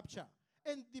is the rapture.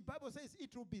 And the Bible says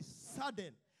it will be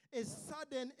sudden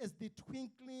as the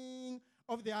twinkling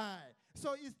of the eye.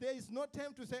 So there is no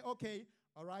time to say, okay,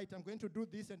 all right, I'm going to do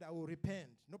this and I will repent.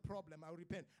 No problem, I will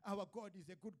repent. Our God is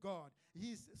a good God.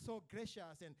 He is so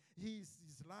gracious, and his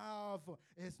love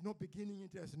has no beginning,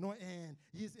 it has no end.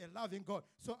 He is a loving God.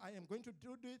 So I am going to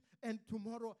do this, and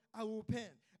tomorrow I will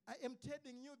repent. I am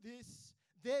telling you this,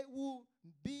 there will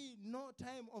be no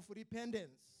time of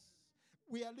repentance.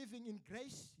 We are living in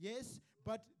grace, yes,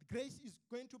 but grace is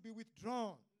going to be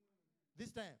withdrawn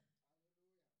this time.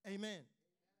 Amen.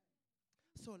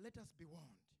 So let us be warned.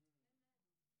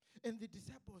 And the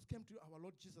disciples came to our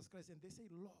Lord Jesus Christ and they say,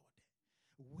 Lord,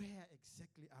 where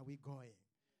exactly are we going?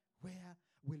 Where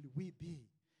will we be?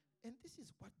 And this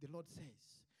is what the Lord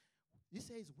says. He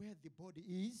says, where the body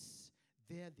is,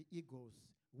 there the eagles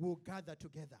will gather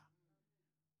together.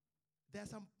 There are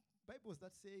some Bibles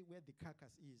that say where the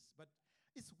carcass is, but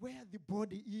it's where the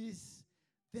body is,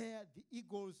 there the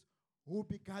eagles will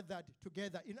be gathered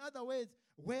together. In other words,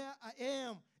 where I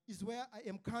am is where I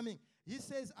am coming. He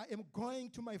says, I am going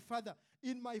to my Father.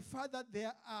 In my Father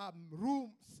there are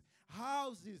rooms,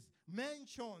 houses,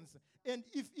 mansions. And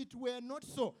if it were not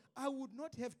so, I would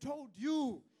not have told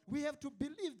you. We have to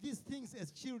believe these things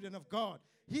as children of God.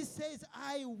 He says,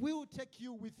 I will take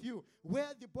you with you.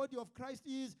 Where the body of Christ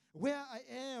is, where I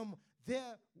am,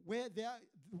 where the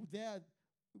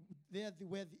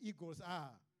eagles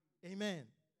are. Amen.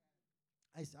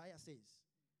 Isaiah says,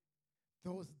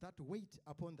 those that wait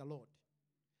upon the Lord,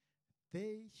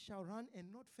 they shall run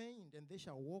and not faint, and they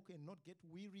shall walk and not get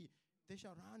weary. They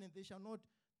shall run and they shall not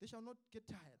get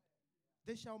tired.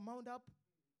 They shall mount up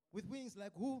with wings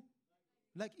like who?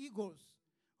 Like eagles.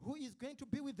 Who is going to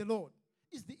be with the Lord?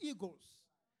 It's the eagles.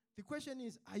 The question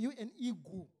is, are you an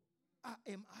eagle?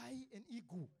 Am I an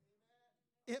eagle?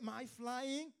 Am I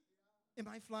flying? Am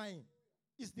I flying?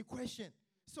 is the question.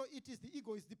 So it is the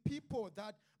ego, it's the people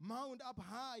that mount up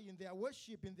high in their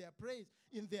worship, in their praise,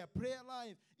 in their prayer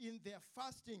life, in their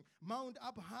fasting, mount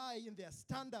up high in their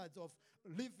standards of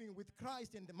living with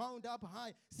Christ, and mount up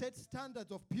high, set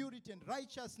standards of purity and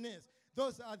righteousness.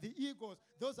 Those are the egos.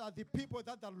 Those are the people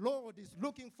that the Lord is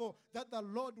looking for, that the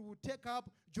Lord will take up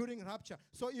during rapture.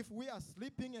 So if we are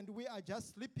sleeping and we are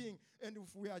just sleeping, and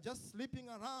if we are just sleeping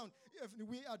around, if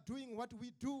we are doing what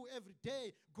we do every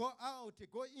day, go out,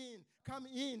 go in, come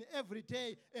in every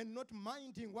day, and not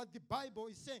minding what the Bible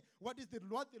is saying, what the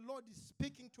Lord is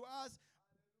speaking to us,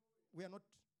 we are not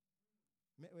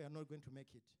going to make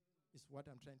it, is what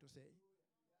I'm trying to say.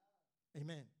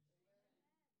 Amen.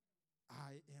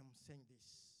 I am saying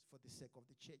this for the sake of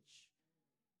the church,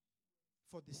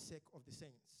 for the sake of the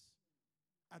saints.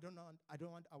 I don't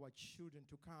want our children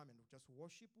to come and just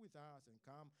worship with us and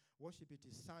come worship. It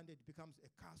is Sunday. It becomes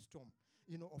a custom,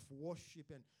 of worship,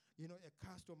 and, a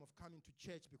custom of coming to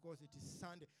church because it is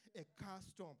Sunday. A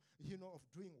custom, of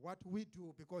doing what we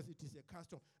do because it is a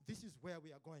custom. This is where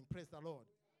we are going. Praise the Lord.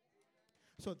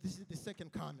 So this is the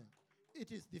second coming.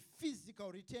 It is the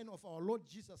physical return of our Lord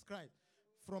Jesus Christ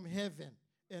from heaven,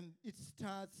 and it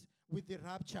starts with the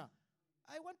rapture.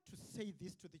 I want to say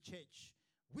this to the church.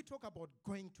 We talk about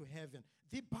going to heaven.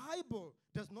 The Bible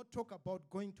does not talk about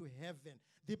going to heaven.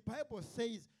 The Bible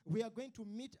says we are going to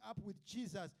meet up with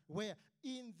Jesus where?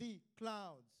 In the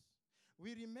clouds.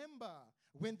 We remember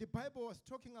when the Bible was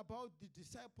talking about the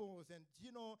disciples and,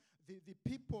 the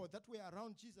people that were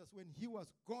around Jesus when he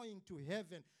was going to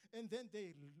heaven. And then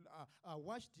they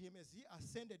watched him as he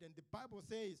ascended. And the Bible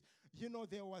says,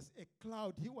 there was a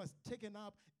cloud. He was taken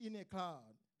up in a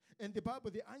cloud. And the Bible,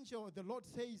 the angel of the Lord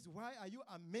says, why are you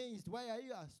amazed? Why are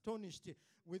you astonished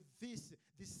with this?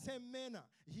 The same manner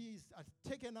he is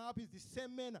taken up is the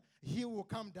same manner he will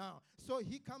come down. So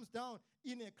he comes down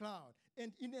in a cloud.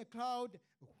 And in a cloud,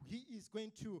 he is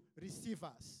going to receive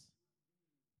us.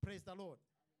 Praise the Lord.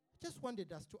 Just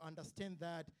wanted us to understand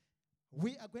that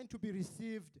we are going to be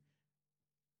received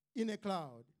in a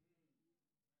cloud.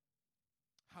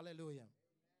 Hallelujah.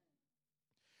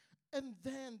 And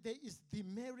then there is the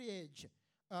marriage,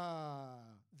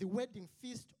 the wedding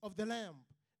feast of the Lamb.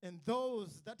 And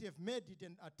those that have made it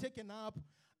and are taken up,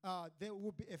 there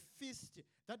will be a feast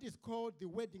that is called the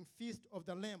wedding feast of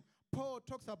the Lamb. Paul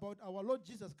talks about our Lord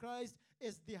Jesus Christ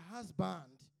as the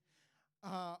husband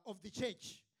of the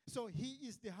church. So he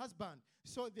is the husband.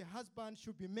 So the husband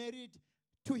should be married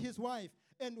to his wife.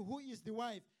 And who is the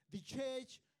wife? The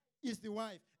church is the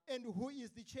wife. And who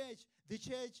is the church? The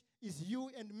church is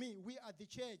you and me. We are the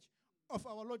church of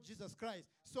our Lord Jesus Christ.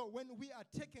 So when we are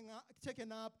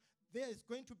taken up, there is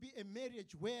going to be a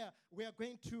marriage where we are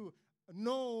going to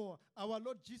know our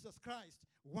Lord Jesus Christ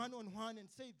one-on-one and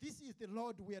say, this is the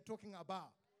Lord we are talking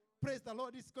about. Praise the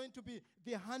Lord. It's going to be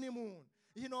the honeymoon,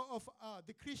 of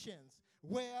the Christians,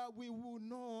 where we will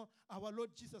know our Lord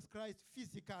Jesus Christ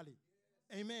physically.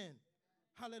 Amen.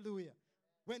 Hallelujah.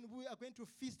 When we are going to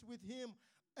feast with him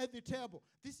at the table,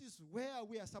 this is where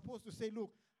we are supposed to say,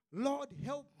 look, Lord,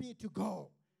 help me to go.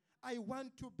 I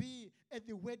want to be at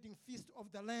the wedding feast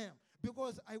of the Lamb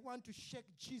because I want to shake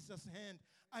Jesus' hand.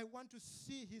 I want to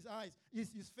see his eyes,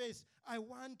 his face. I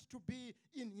want to be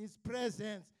in his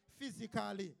presence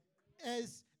physically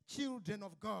as children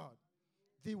of God.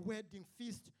 The wedding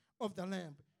feast of the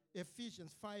Lamb.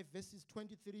 Ephesians 5 verses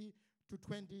 23 to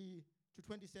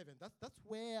 27. That's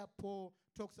where Paul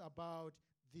talks about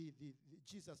the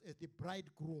Jesus as the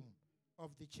bridegroom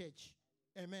of the church.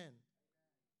 Amen.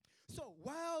 So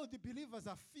while the believers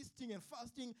are feasting and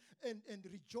fasting and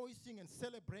rejoicing and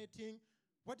celebrating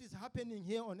what is happening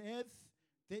here on earth,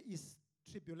 there is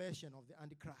tribulation of the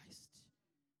Antichrist.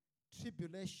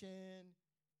 Tribulation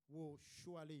will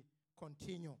surely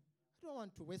continue. I don't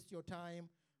want to waste your time,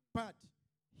 but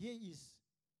here is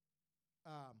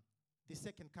the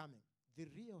second coming, the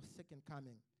real second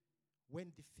coming.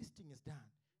 When the feasting is done,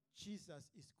 Jesus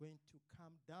is going to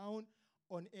come down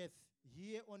on earth,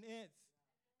 here on earth,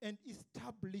 and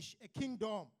establish a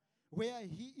kingdom where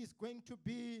he is going to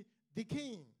be the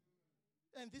king.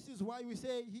 And this is why we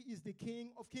say he is the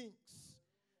King of Kings.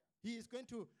 He is going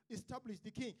to establish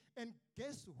the king. And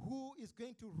guess who is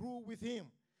going to rule with him?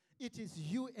 It is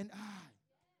you and I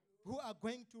who are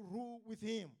going to rule with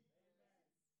him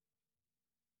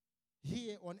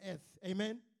here on earth.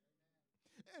 Amen?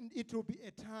 And it will be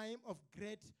a time of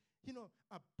great,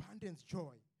 abundance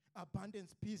joy,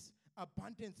 abundance peace,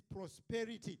 abundance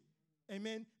prosperity.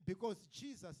 Amen? Because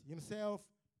Jesus himself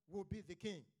will be the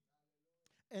king.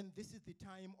 And this is the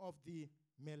time of the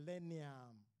millennium.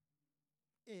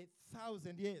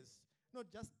 1,000 years. Not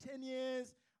just 10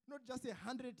 years, not just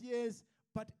 100 years,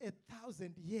 but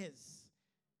 1,000 years,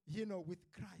 with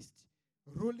Christ,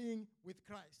 ruling with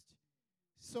Christ.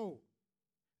 So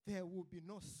there will be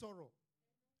no sorrow,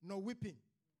 no weeping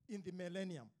in the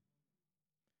millennium.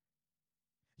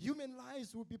 Human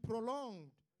lives will be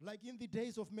prolonged like in the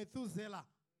days of Methuselah.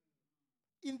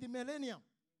 In the millennium,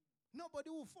 nobody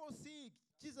will fall sick.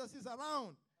 Jesus is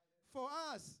around for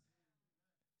us.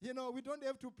 We don't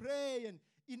have to pray. And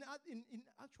in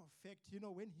actual fact,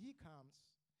 when he comes,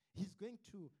 he's going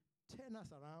to turn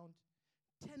us around,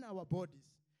 turn our bodies.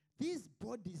 These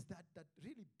bodies that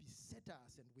really beset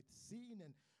us and with sin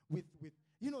and with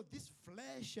this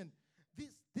flesh and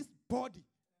this body.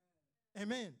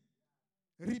 Amen.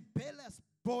 Rebellious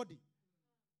body.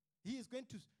 He is going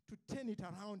to turn it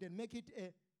around and make it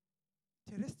a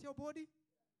terrestrial body,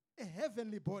 a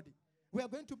heavenly body. We are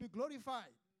going to be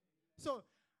glorified. So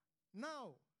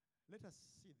now, let us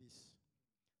see this.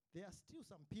 There are still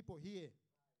some people here,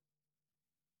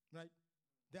 right?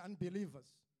 The unbelievers,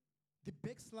 the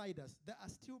backsliders, they are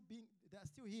still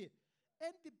here.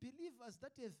 And the believers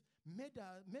that have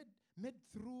made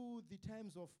through the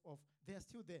times of they are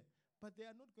still there. But they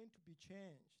are not going to be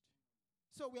changed.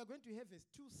 So we are going to have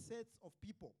two sets of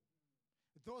people.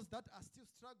 Those that are still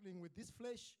struggling with this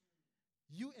flesh,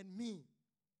 you and me,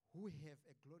 who have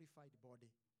a glorified body.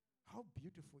 How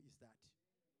beautiful is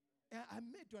that?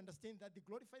 I'm made to understand that the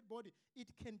glorified body, it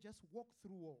can just walk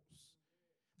through walls.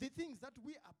 The things that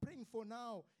we are praying for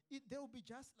now, they will be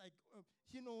just like,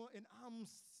 an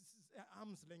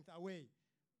arm's length away.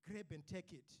 Grab and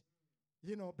take it.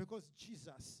 Because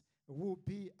Jesus will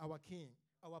be our King,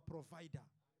 our provider,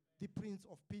 the Prince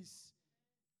of Peace.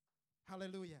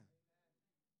 Hallelujah.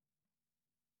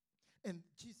 And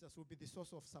Jesus will be the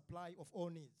source of supply of all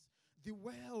needs. The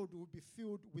world will be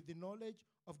filled with the knowledge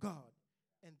of God.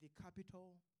 And the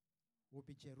capital will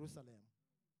be Jerusalem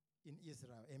in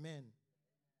Israel. Amen.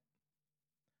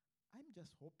 I'm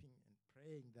just hoping and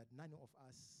praying that none of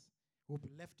us will be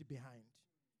left behind.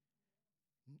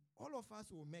 All of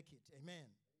us will make it. Amen.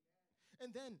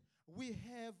 And then we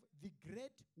have the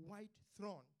great white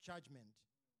throne judgment.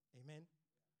 Amen.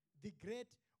 The great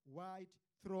white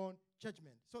throne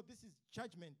judgment. So this is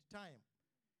judgment time,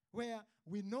 where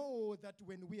we know that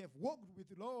when we have walked with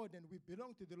the Lord and we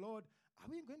belong to the Lord, are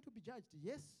we going to be judged?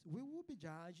 Yes, we will be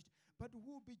judged, but we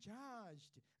will be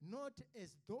judged not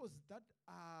as those that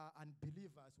are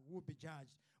unbelievers will be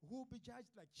judged. We will be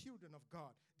judged like children of God.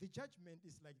 The judgment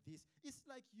is like this. It's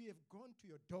like you have gone to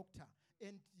your doctor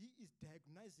and he is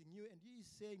diagnosing you and he is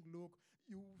saying, look,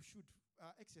 you should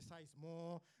exercise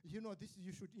more. You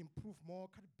should improve more.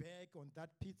 Cut back on that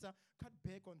pizza. Cut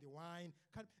back on the wine.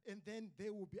 And then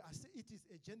they will be, it is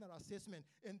a general assessment.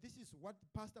 And this is what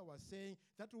the pastor was saying.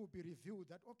 That will be reviewed.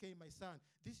 That, okay, my son,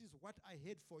 this is what I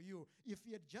had for you. If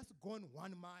you had just gone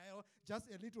 1 mile, just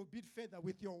a little bit further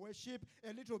with your worship,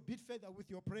 a little bit further with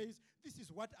your praise, this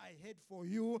is what I had for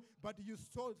you. But you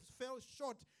fell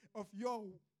short of your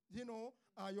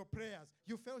prayers.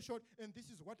 You fell short, and this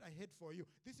is what I had for you.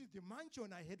 This is the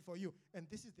mansion I had for you, and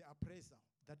this is the appraisal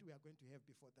that we are going to have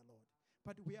before the Lord.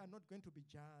 But we are not going to be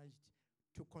judged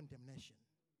to condemnation.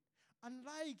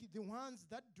 Unlike the ones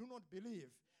that do not believe,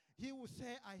 he will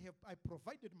say, I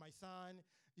provided my son,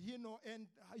 and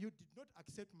you did not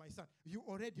accept my son. You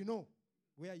already know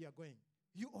where you are going.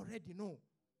 You already know.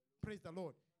 Praise the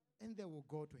Lord. And they will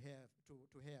go to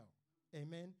hell.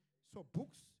 Amen. So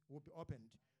books will be opened.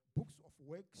 Books of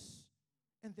works,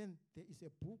 and then there is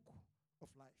a book of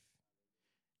life.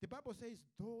 The Bible says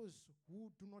those who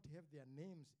do not have their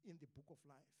names in the book of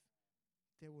life,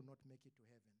 they will not make it to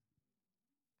heaven.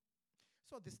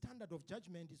 So the standard of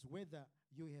judgment is whether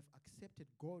you have accepted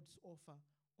God's offer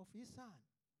of his son.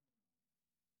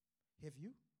 Have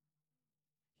you?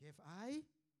 Have I?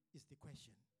 Is the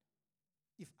question.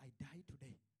 If I die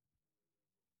today,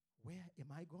 where am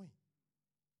I going?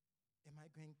 Am I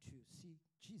going to see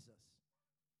Jesus?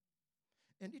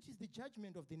 And it is the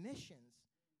judgment of the nations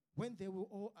when they will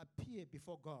all appear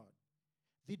before God.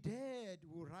 The dead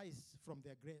will rise from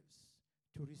their graves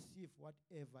to receive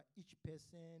whatever each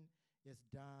person has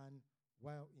done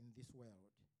while in this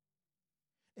world.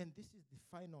 And this is the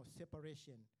final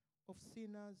separation of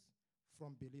sinners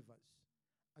from believers.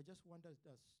 I just want us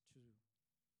to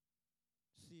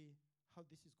see how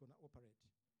this is going to operate.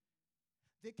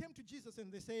 They came to Jesus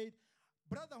and they said,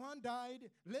 brother 1 died,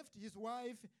 left his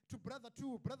wife to brother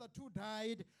 2. Brother 2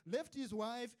 died, left his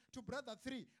wife to brother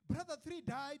 3. Brother 3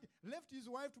 died, left his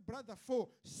wife to brother 4.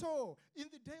 So, in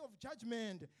the day of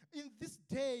judgment, in this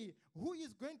day, who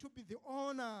is going to be the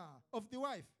owner of the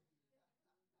wife?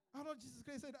 Our Lord Jesus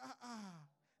Christ said,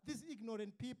 these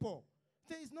ignorant people.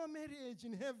 There is no marriage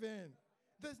in heaven.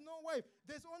 There's no wife.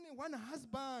 There's only one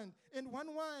husband and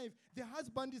one wife. The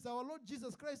husband is our Lord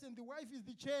Jesus Christ and the wife is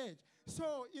the church.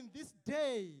 So in this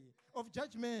day of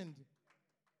judgment,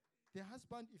 the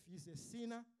husband, if he's a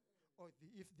sinner, or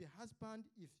if the husband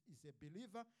is a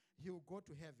believer, he will go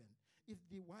to heaven. If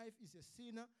the wife is a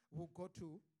sinner, will go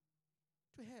to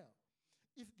hell.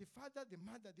 If the father, the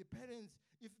mother, the parents,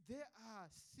 if they are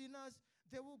sinners,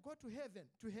 they will go to heaven,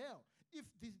 to hell. If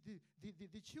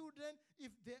the children,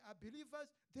 if they are believers,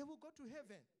 they will go to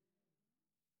heaven.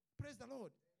 Praise the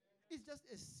Lord. It's just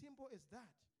as simple as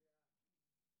that.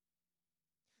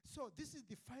 So this is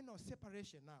the final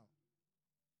separation now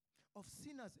of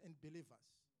sinners and believers.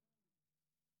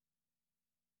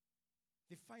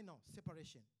 The final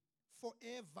separation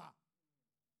forever.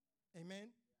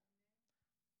 Amen.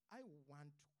 I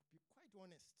want to be quite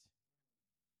honest.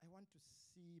 I want to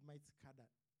see my Tzkada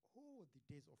all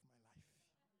the days of my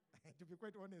life. To be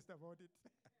quite honest about it.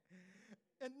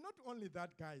 And not only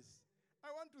that, guys, I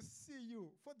want to see you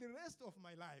for the rest of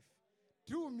my life.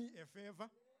 Do me a favor.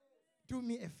 Do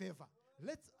me a favor.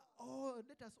 Let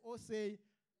us all say,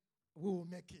 we will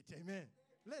make it. Amen.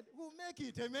 We'll make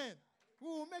it. Amen. We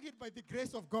will make it by the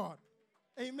grace of God.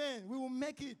 Amen. We will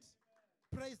make it.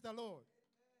 Praise the Lord.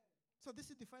 So this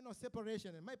is the final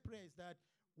separation. And my prayer is that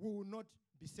we will not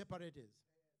be separated.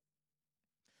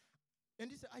 And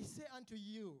this, I say unto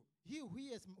you, he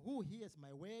who hears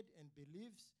my word and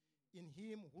believes in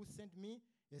him who sent me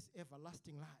has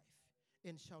everlasting life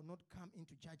and shall not come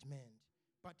into judgment,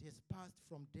 but has passed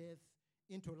from death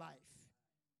into life.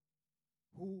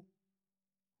 Who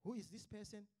is this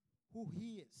person? Who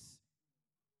hears.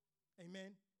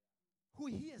 Amen. Who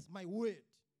hears my word.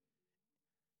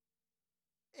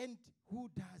 And who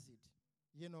does it,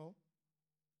 you know?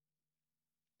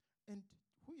 And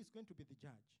who is going to be the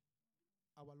judge?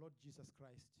 Our Lord Jesus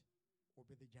Christ will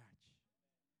be the judge.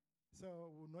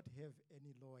 So we will not have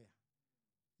any lawyer,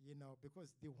 you know,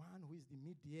 because the one who is the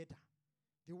mediator,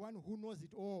 the one who knows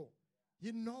it all,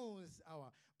 he knows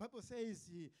our, Bible says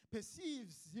he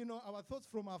perceives, you know, our thoughts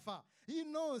from afar. He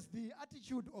knows the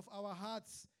attitude of our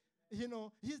hearts. You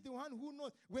know, he's the one who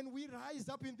knows. When we rise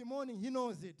up in the morning, he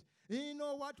knows it. He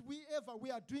knows whatever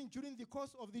we are doing during the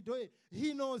course of the day,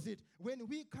 he knows it. When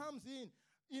he comes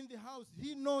in the house,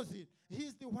 he knows it.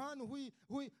 He's the one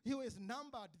who has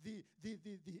numbered the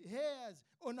hairs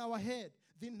on our head.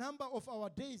 The number of our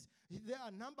days, they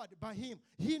are numbered by him.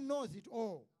 He knows it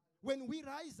all. When we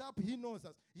rise up, he knows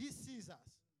us. He sees us.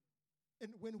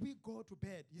 And when we go to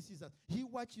bed, he sees us. He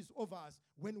watches over us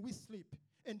when we sleep.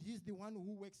 And he's the one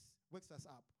who wakes us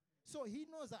up. So he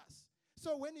knows us.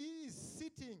 So when he is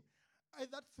sitting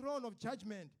at that throne of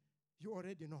judgment, you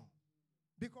already know.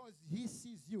 Because he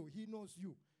sees you. He knows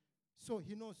you. So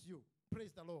he knows you.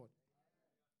 Praise the Lord.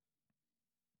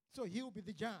 So he will be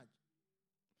the judge.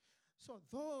 So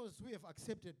those who have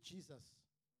accepted Jesus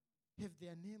have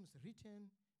their names written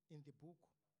in the book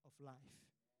of life.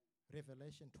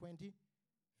 Revelation 20,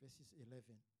 verses 11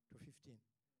 to 15.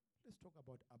 Let's talk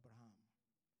about Abraham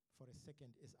for a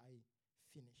second as I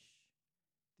finish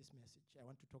this message. I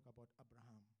want to talk about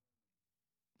Abraham.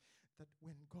 That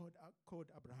when God called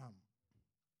Abraham,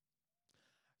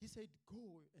 he said,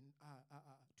 go and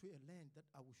to a land that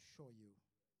I will show you.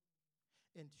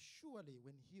 And surely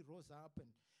when he rose up and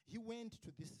he went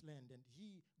to this land and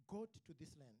he got to this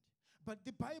land. But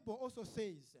the Bible also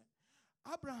says,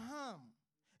 Abraham,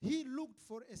 he looked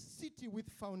for a city with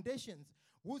foundations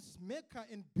whose maker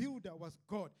and builder was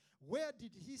God. Where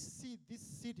did he see this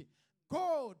city?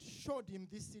 God showed him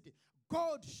this city.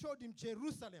 God showed him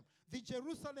Jerusalem, the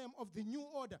Jerusalem of the new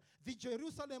order, the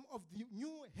Jerusalem of the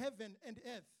new heaven and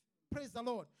earth. Praise the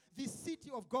Lord. The city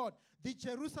of God, the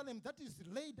Jerusalem that is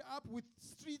laid up with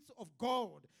streets of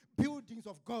gold, buildings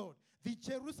of gold. The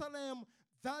Jerusalem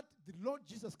that the Lord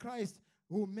Jesus Christ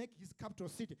will make his capital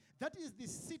city. That is the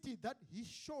city that he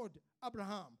showed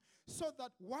Abraham. So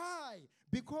that why?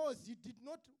 Because he did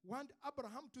not want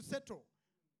Abraham to settle.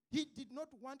 He did not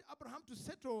want Abraham to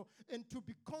settle and to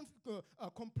be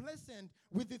complacent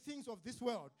with the things of this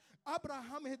world.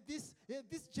 Abraham had this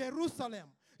Jerusalem.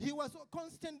 He was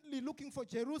constantly looking for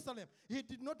Jerusalem. He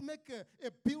did not make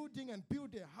a building and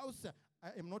build a house.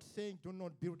 I am not saying do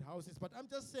not build houses, but I'm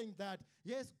just saying that,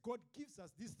 yes, God gives us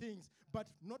these things, but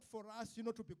not for us,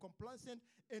 to be complacent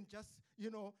and just,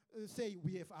 say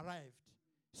we have arrived.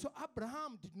 So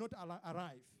Abraham did not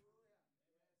arrive.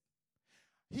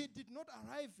 He did not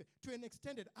arrive to an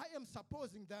extent that I am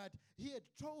supposing that he had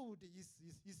told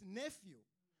his nephew,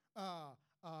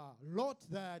 Lot,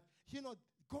 that,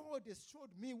 God has showed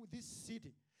me with this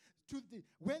city.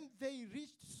 When they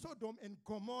reached Sodom and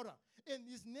Gomorrah, And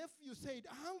his nephew said,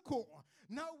 Uncle,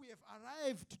 now we have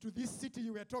arrived to this city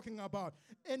you were talking about.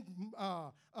 And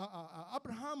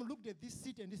Abraham looked at this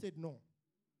city and he said, no,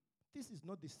 this is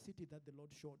not the city that the Lord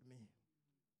showed me.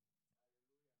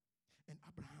 And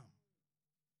Abraham,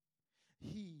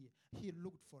 he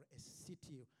looked for a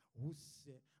city with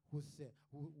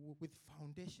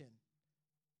foundation,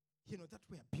 that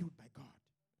were built by God.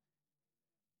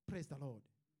 Praise the Lord.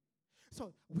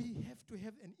 So we have to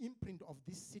have an imprint of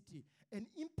this city, an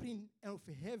imprint of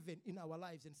heaven in our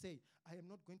lives, and say, I am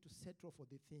not going to settle for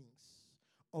the things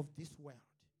of this world,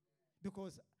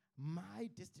 because my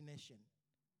destination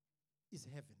is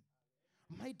heaven.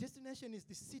 My destination is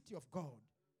the city of God,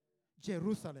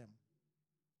 Jerusalem,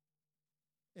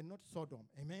 and not Sodom.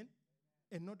 Amen?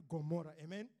 And not Gomorrah.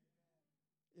 Amen?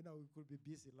 We could be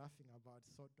busy laughing about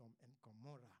Sodom and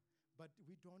Gomorrah, but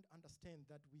we don't understand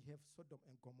that we have Sodom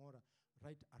and Gomorrah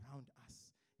right around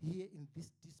us. Here in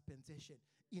this dispensation,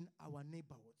 in our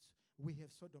neighborhoods, we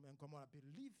have Sodom and Gomorrah.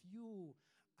 Believe you,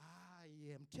 I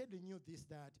am telling you this,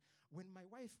 that when my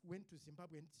wife went to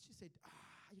Zimbabwe, and she said,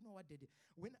 you know what, Daddy,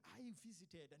 when I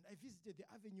visited the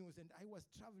avenues and I was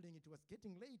traveling, it was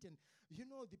getting late, and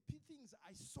the things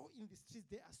I saw in the streets,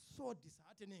 they are so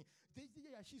disheartening.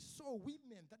 She saw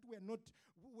women that were not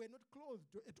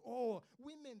clothed at all,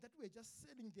 women that were just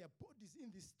selling their bodies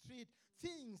in the street,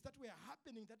 things that were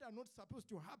happening that are not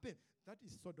supposed to happen. That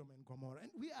is Sodom and Gomorrah.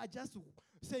 And we are just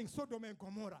saying Sodom and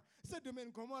Gomorrah. Sodom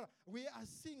and Gomorrah. We are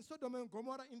seeing Sodom and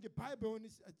Gomorrah in the Bible,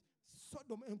 and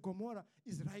Sodom and Gomorrah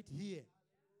is right here.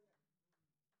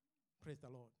 Praise the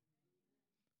Lord.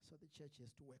 So the church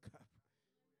has to wake up.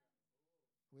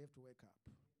 We have to wake up.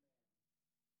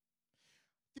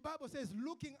 The Bible says,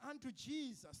 looking unto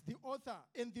Jesus, the author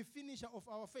and the finisher of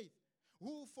our faith,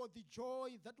 who for the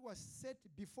joy that was set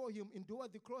before him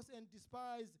endured the cross and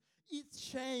despised its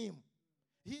shame.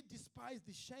 He despised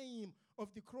the shame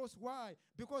of the cross. Why?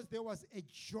 Because there was a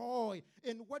joy.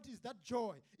 And what is that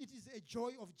joy? It is a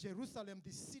joy of Jerusalem,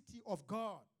 the city of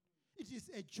God. It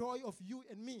is a joy of you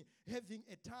and me having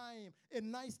a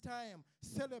nice time,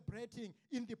 celebrating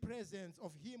in the presence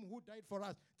of him who died for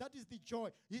us. That is the joy.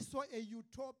 He saw a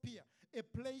utopia, a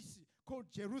place called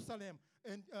Jerusalem,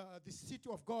 and the city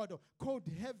of God called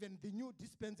heaven, the new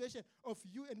dispensation of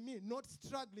you and me, not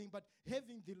struggling, but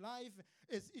having the life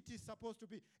as it is supposed to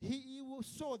be. He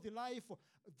saw the life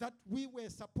that we were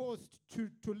supposed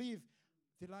to live,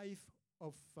 the life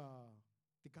of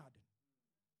the garden.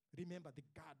 Remember the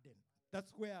garden.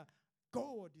 That's where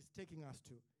God is taking us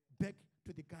to, back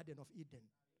to the Garden of Eden,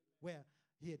 where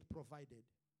he had provided.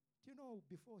 Do you know,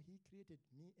 before he created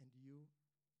me and you,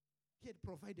 he had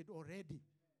provided already.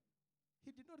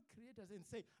 He did not create us and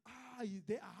say,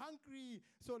 they are hungry,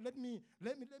 so let me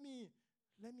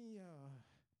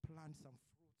plant some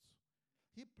fruits.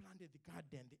 He planted the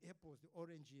garden, the apples, the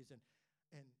oranges,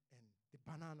 and the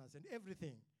bananas and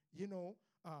everything,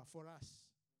 for us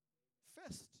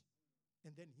first.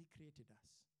 And then he created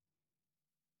us.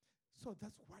 So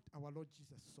that's what our Lord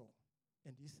Jesus saw.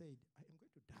 And he said, I am going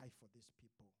to die for these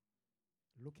people.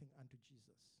 Looking unto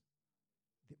Jesus,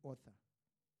 the author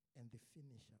and the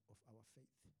finisher of our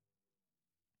faith.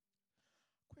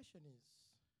 Question is,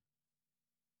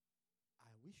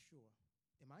 are we sure?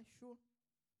 Am I sure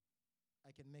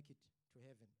I can make it to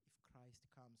heaven if Christ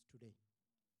comes today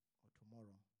or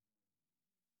tomorrow?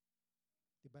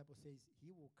 The Bible says he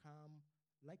will come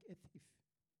like a thief.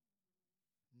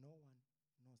 No one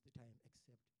knows the time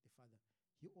except the Father.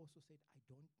 He also said,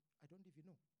 I don't even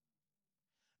know.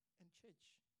 And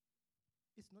church,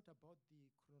 it's not about the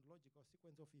chronological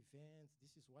sequence of events.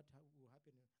 This is what will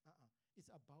happen. It's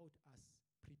about us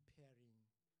preparing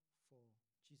for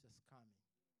Jesus coming,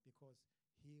 because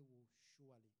he will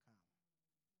surely come.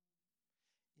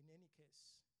 In any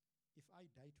case, if I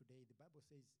die today, the Bible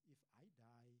says, if I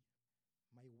die,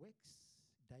 my works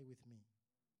die with me.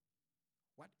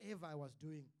 Whatever I was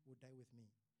doing would die with me.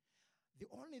 The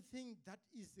only thing that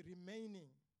is remaining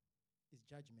is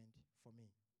judgment for me.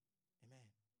 Amen.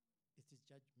 It is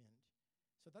judgment.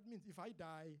 So that means if I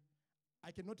die,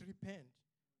 I cannot repent.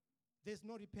 There's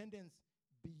no repentance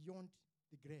beyond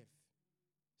the grave.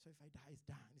 So if I die, it's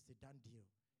done. It's a done deal.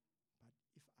 But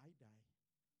if I die,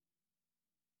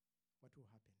 what will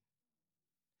happen?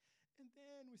 And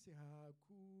then we say,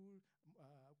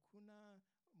 kuna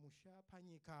musha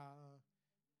panika.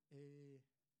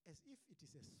 As if it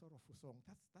is a sorrowful song.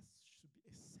 That should be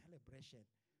a celebration.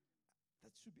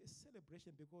 That should be a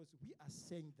celebration, because we are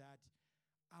saying that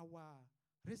our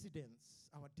residence,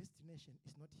 our destination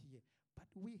is not here, but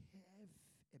we have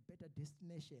a better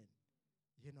destination,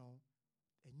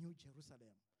 a new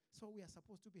Jerusalem. So we are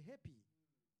supposed to be happy.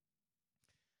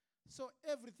 So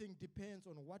everything depends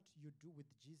on what you do with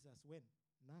Jesus when?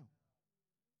 Now.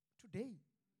 Today.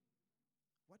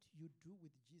 What you do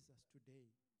with Jesus today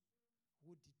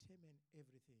will determine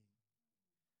everything.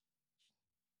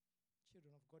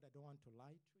 Children of God, I don't want to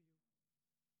lie to you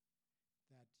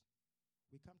that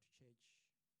we come to church,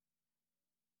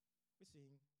 we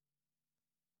sing,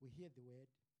 we hear the word,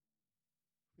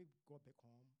 we go back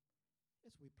home,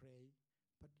 yes, we pray,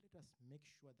 but let us make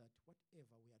sure that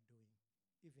whatever we are doing,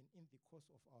 even in the course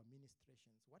of our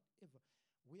ministrations, whatever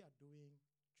we are doing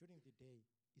during the day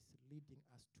is leading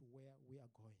us to where we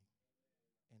are going,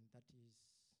 and that is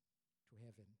to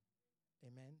heaven.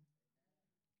 Amen.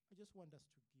 I just want us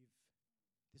to give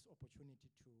this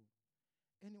opportunity to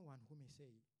anyone who may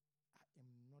say, I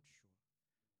am not sure.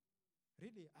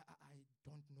 Really, I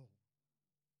don't know.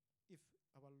 If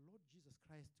our Lord Jesus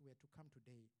Christ were to come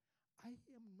today, I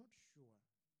am not sure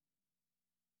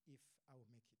if I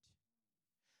will make it.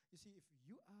 You see, if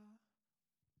you are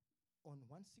on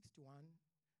 161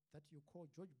 that you call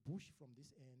George Bush from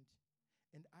this end,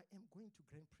 and I am going to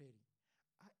Grand Prairie,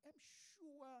 I am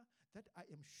sure that I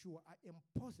am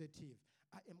positive,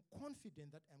 I am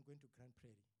confident that I'm going to Grand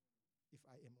Prairie if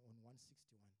I am on 161.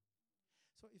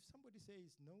 So if somebody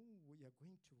says, no, we are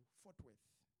going to Fort Worth,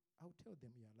 I'll tell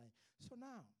them you are lying. So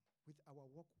now, with our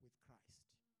walk with Christ,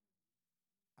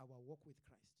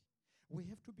 we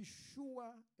have to be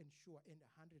sure and 100%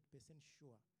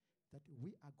 sure that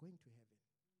we are going to heaven.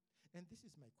 And this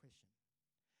is my question.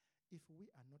 If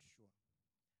we are not sure,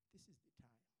 this is the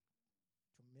time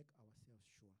to make ourselves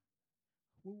sure.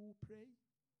 We will pray.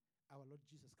 Our Lord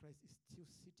Jesus Christ is still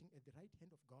sitting at the right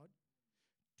hand of God,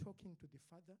 talking to the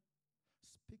Father,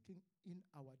 speaking in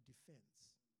our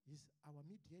defense. He's our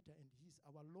mediator and he's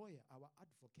our lawyer, our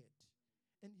advocate.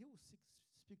 And he will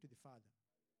speak to the Father.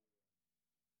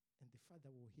 And the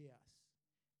Father will hear us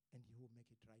and he will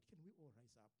make it right. Can we all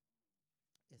rise up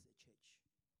as a church?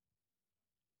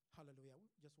 Hallelujah.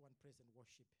 Just one praise and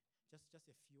worship. Just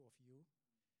a few of you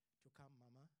to come,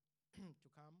 Mama, to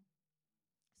come,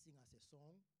 sing us a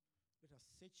song. Let us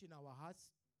search in our hearts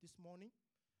this morning.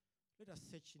 Let us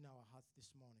search in our hearts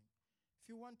this morning. If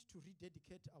you want to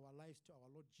rededicate our lives to our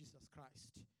Lord Jesus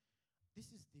Christ, this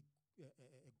is a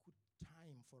good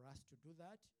time for us to do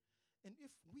that. And if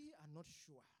we are not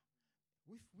sure,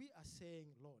 if we are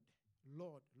saying, Lord,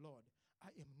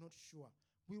 I am not sure,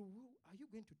 are you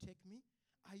going to take me?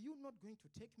 Are you not going to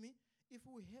take me? If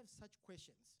we have such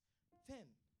questions, then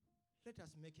let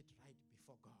us make it right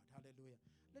before God. Hallelujah.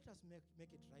 Let us make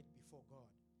it right before God.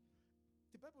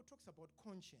 The Bible talks about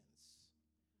conscience.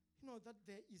 You know that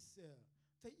there is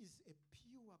a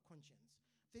pure conscience.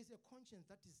 There's a conscience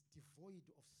that is devoid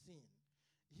of sin.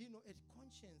 You know, a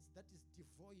conscience that is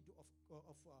devoid of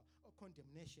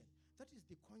condemnation. That is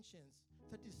the conscience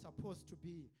that is supposed to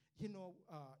be, in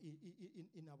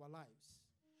our lives.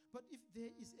 But if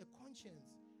there is a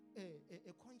conscience,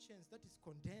 a conscience that is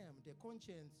condemned, a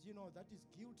conscience, that is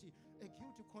guilty, a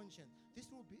guilty conscience, this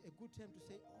will be a good time to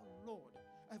say, oh Lord,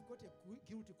 I've got a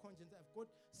guilty conscience. I've got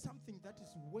something that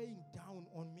is weighing down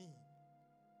on me.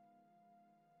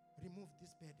 Remove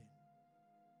this burden.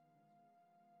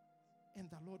 And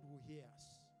the Lord will hear us.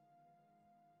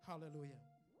 Hallelujah.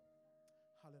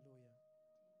 Hallelujah.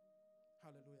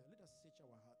 Hallelujah. Let us search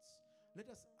our hearts. Let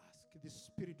us ask the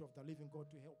Spirit of the living God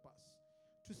to help us.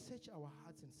 To search our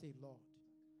hearts and say, Lord,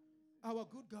 our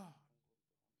good God,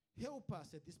 help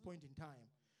us at this point in time.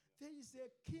 There is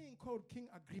a king called King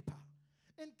Agrippa.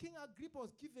 And King Agrippa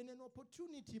was given an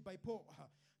opportunity by Paul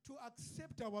to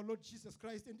accept our Lord Jesus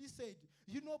Christ. And he said,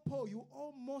 Paul, you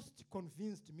almost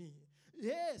convinced me.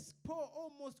 Yes, Paul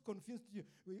almost convinced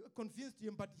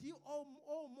him, but he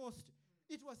almost,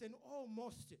 it was an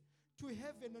almost to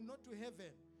heaven and not to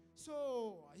heaven.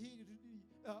 So he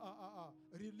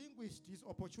relinquished his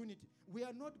opportunity. We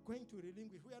are not going to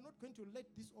relinquish. We are not going to let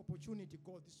this opportunity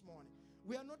go this morning.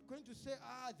 We are not going to say,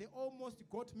 they almost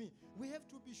got me. We have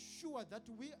to be sure that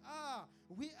we are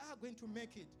going to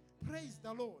make it. Praise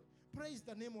the Lord. Praise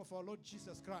the name of our Lord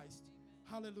Jesus Christ.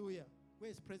 Hallelujah. Where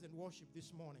is praise and worship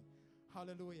this morning?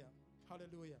 Hallelujah.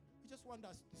 Hallelujah. We just want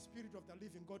us, the Spirit of the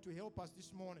living God, to help us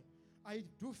this morning. I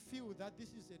do feel that this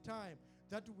is a time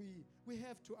that we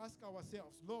have to ask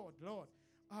ourselves, Lord,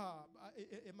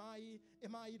 am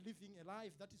I living a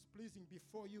life that is pleasing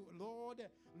before you?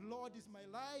 Lord, is my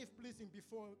life pleasing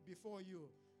before you?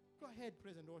 Go ahead,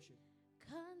 praise and worship.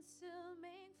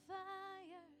 Consuming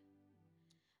fire,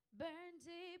 burn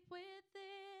deep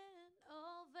within,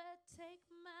 overtake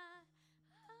my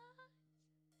heart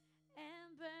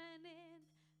and burn in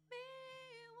me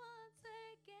once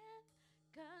again.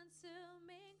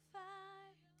 Consuming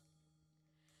fire,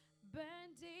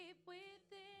 burn deep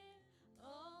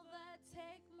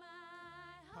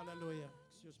Hallelujah.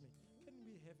 Excuse me. Can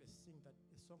we have a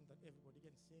song that everybody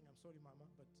can sing? I'm sorry, Mama,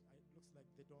 but it looks like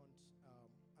they don't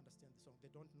understand the song. They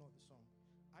don't know the song.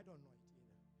 I don't know it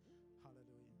either.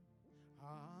 Hallelujah.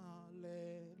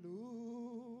 Hallelujah.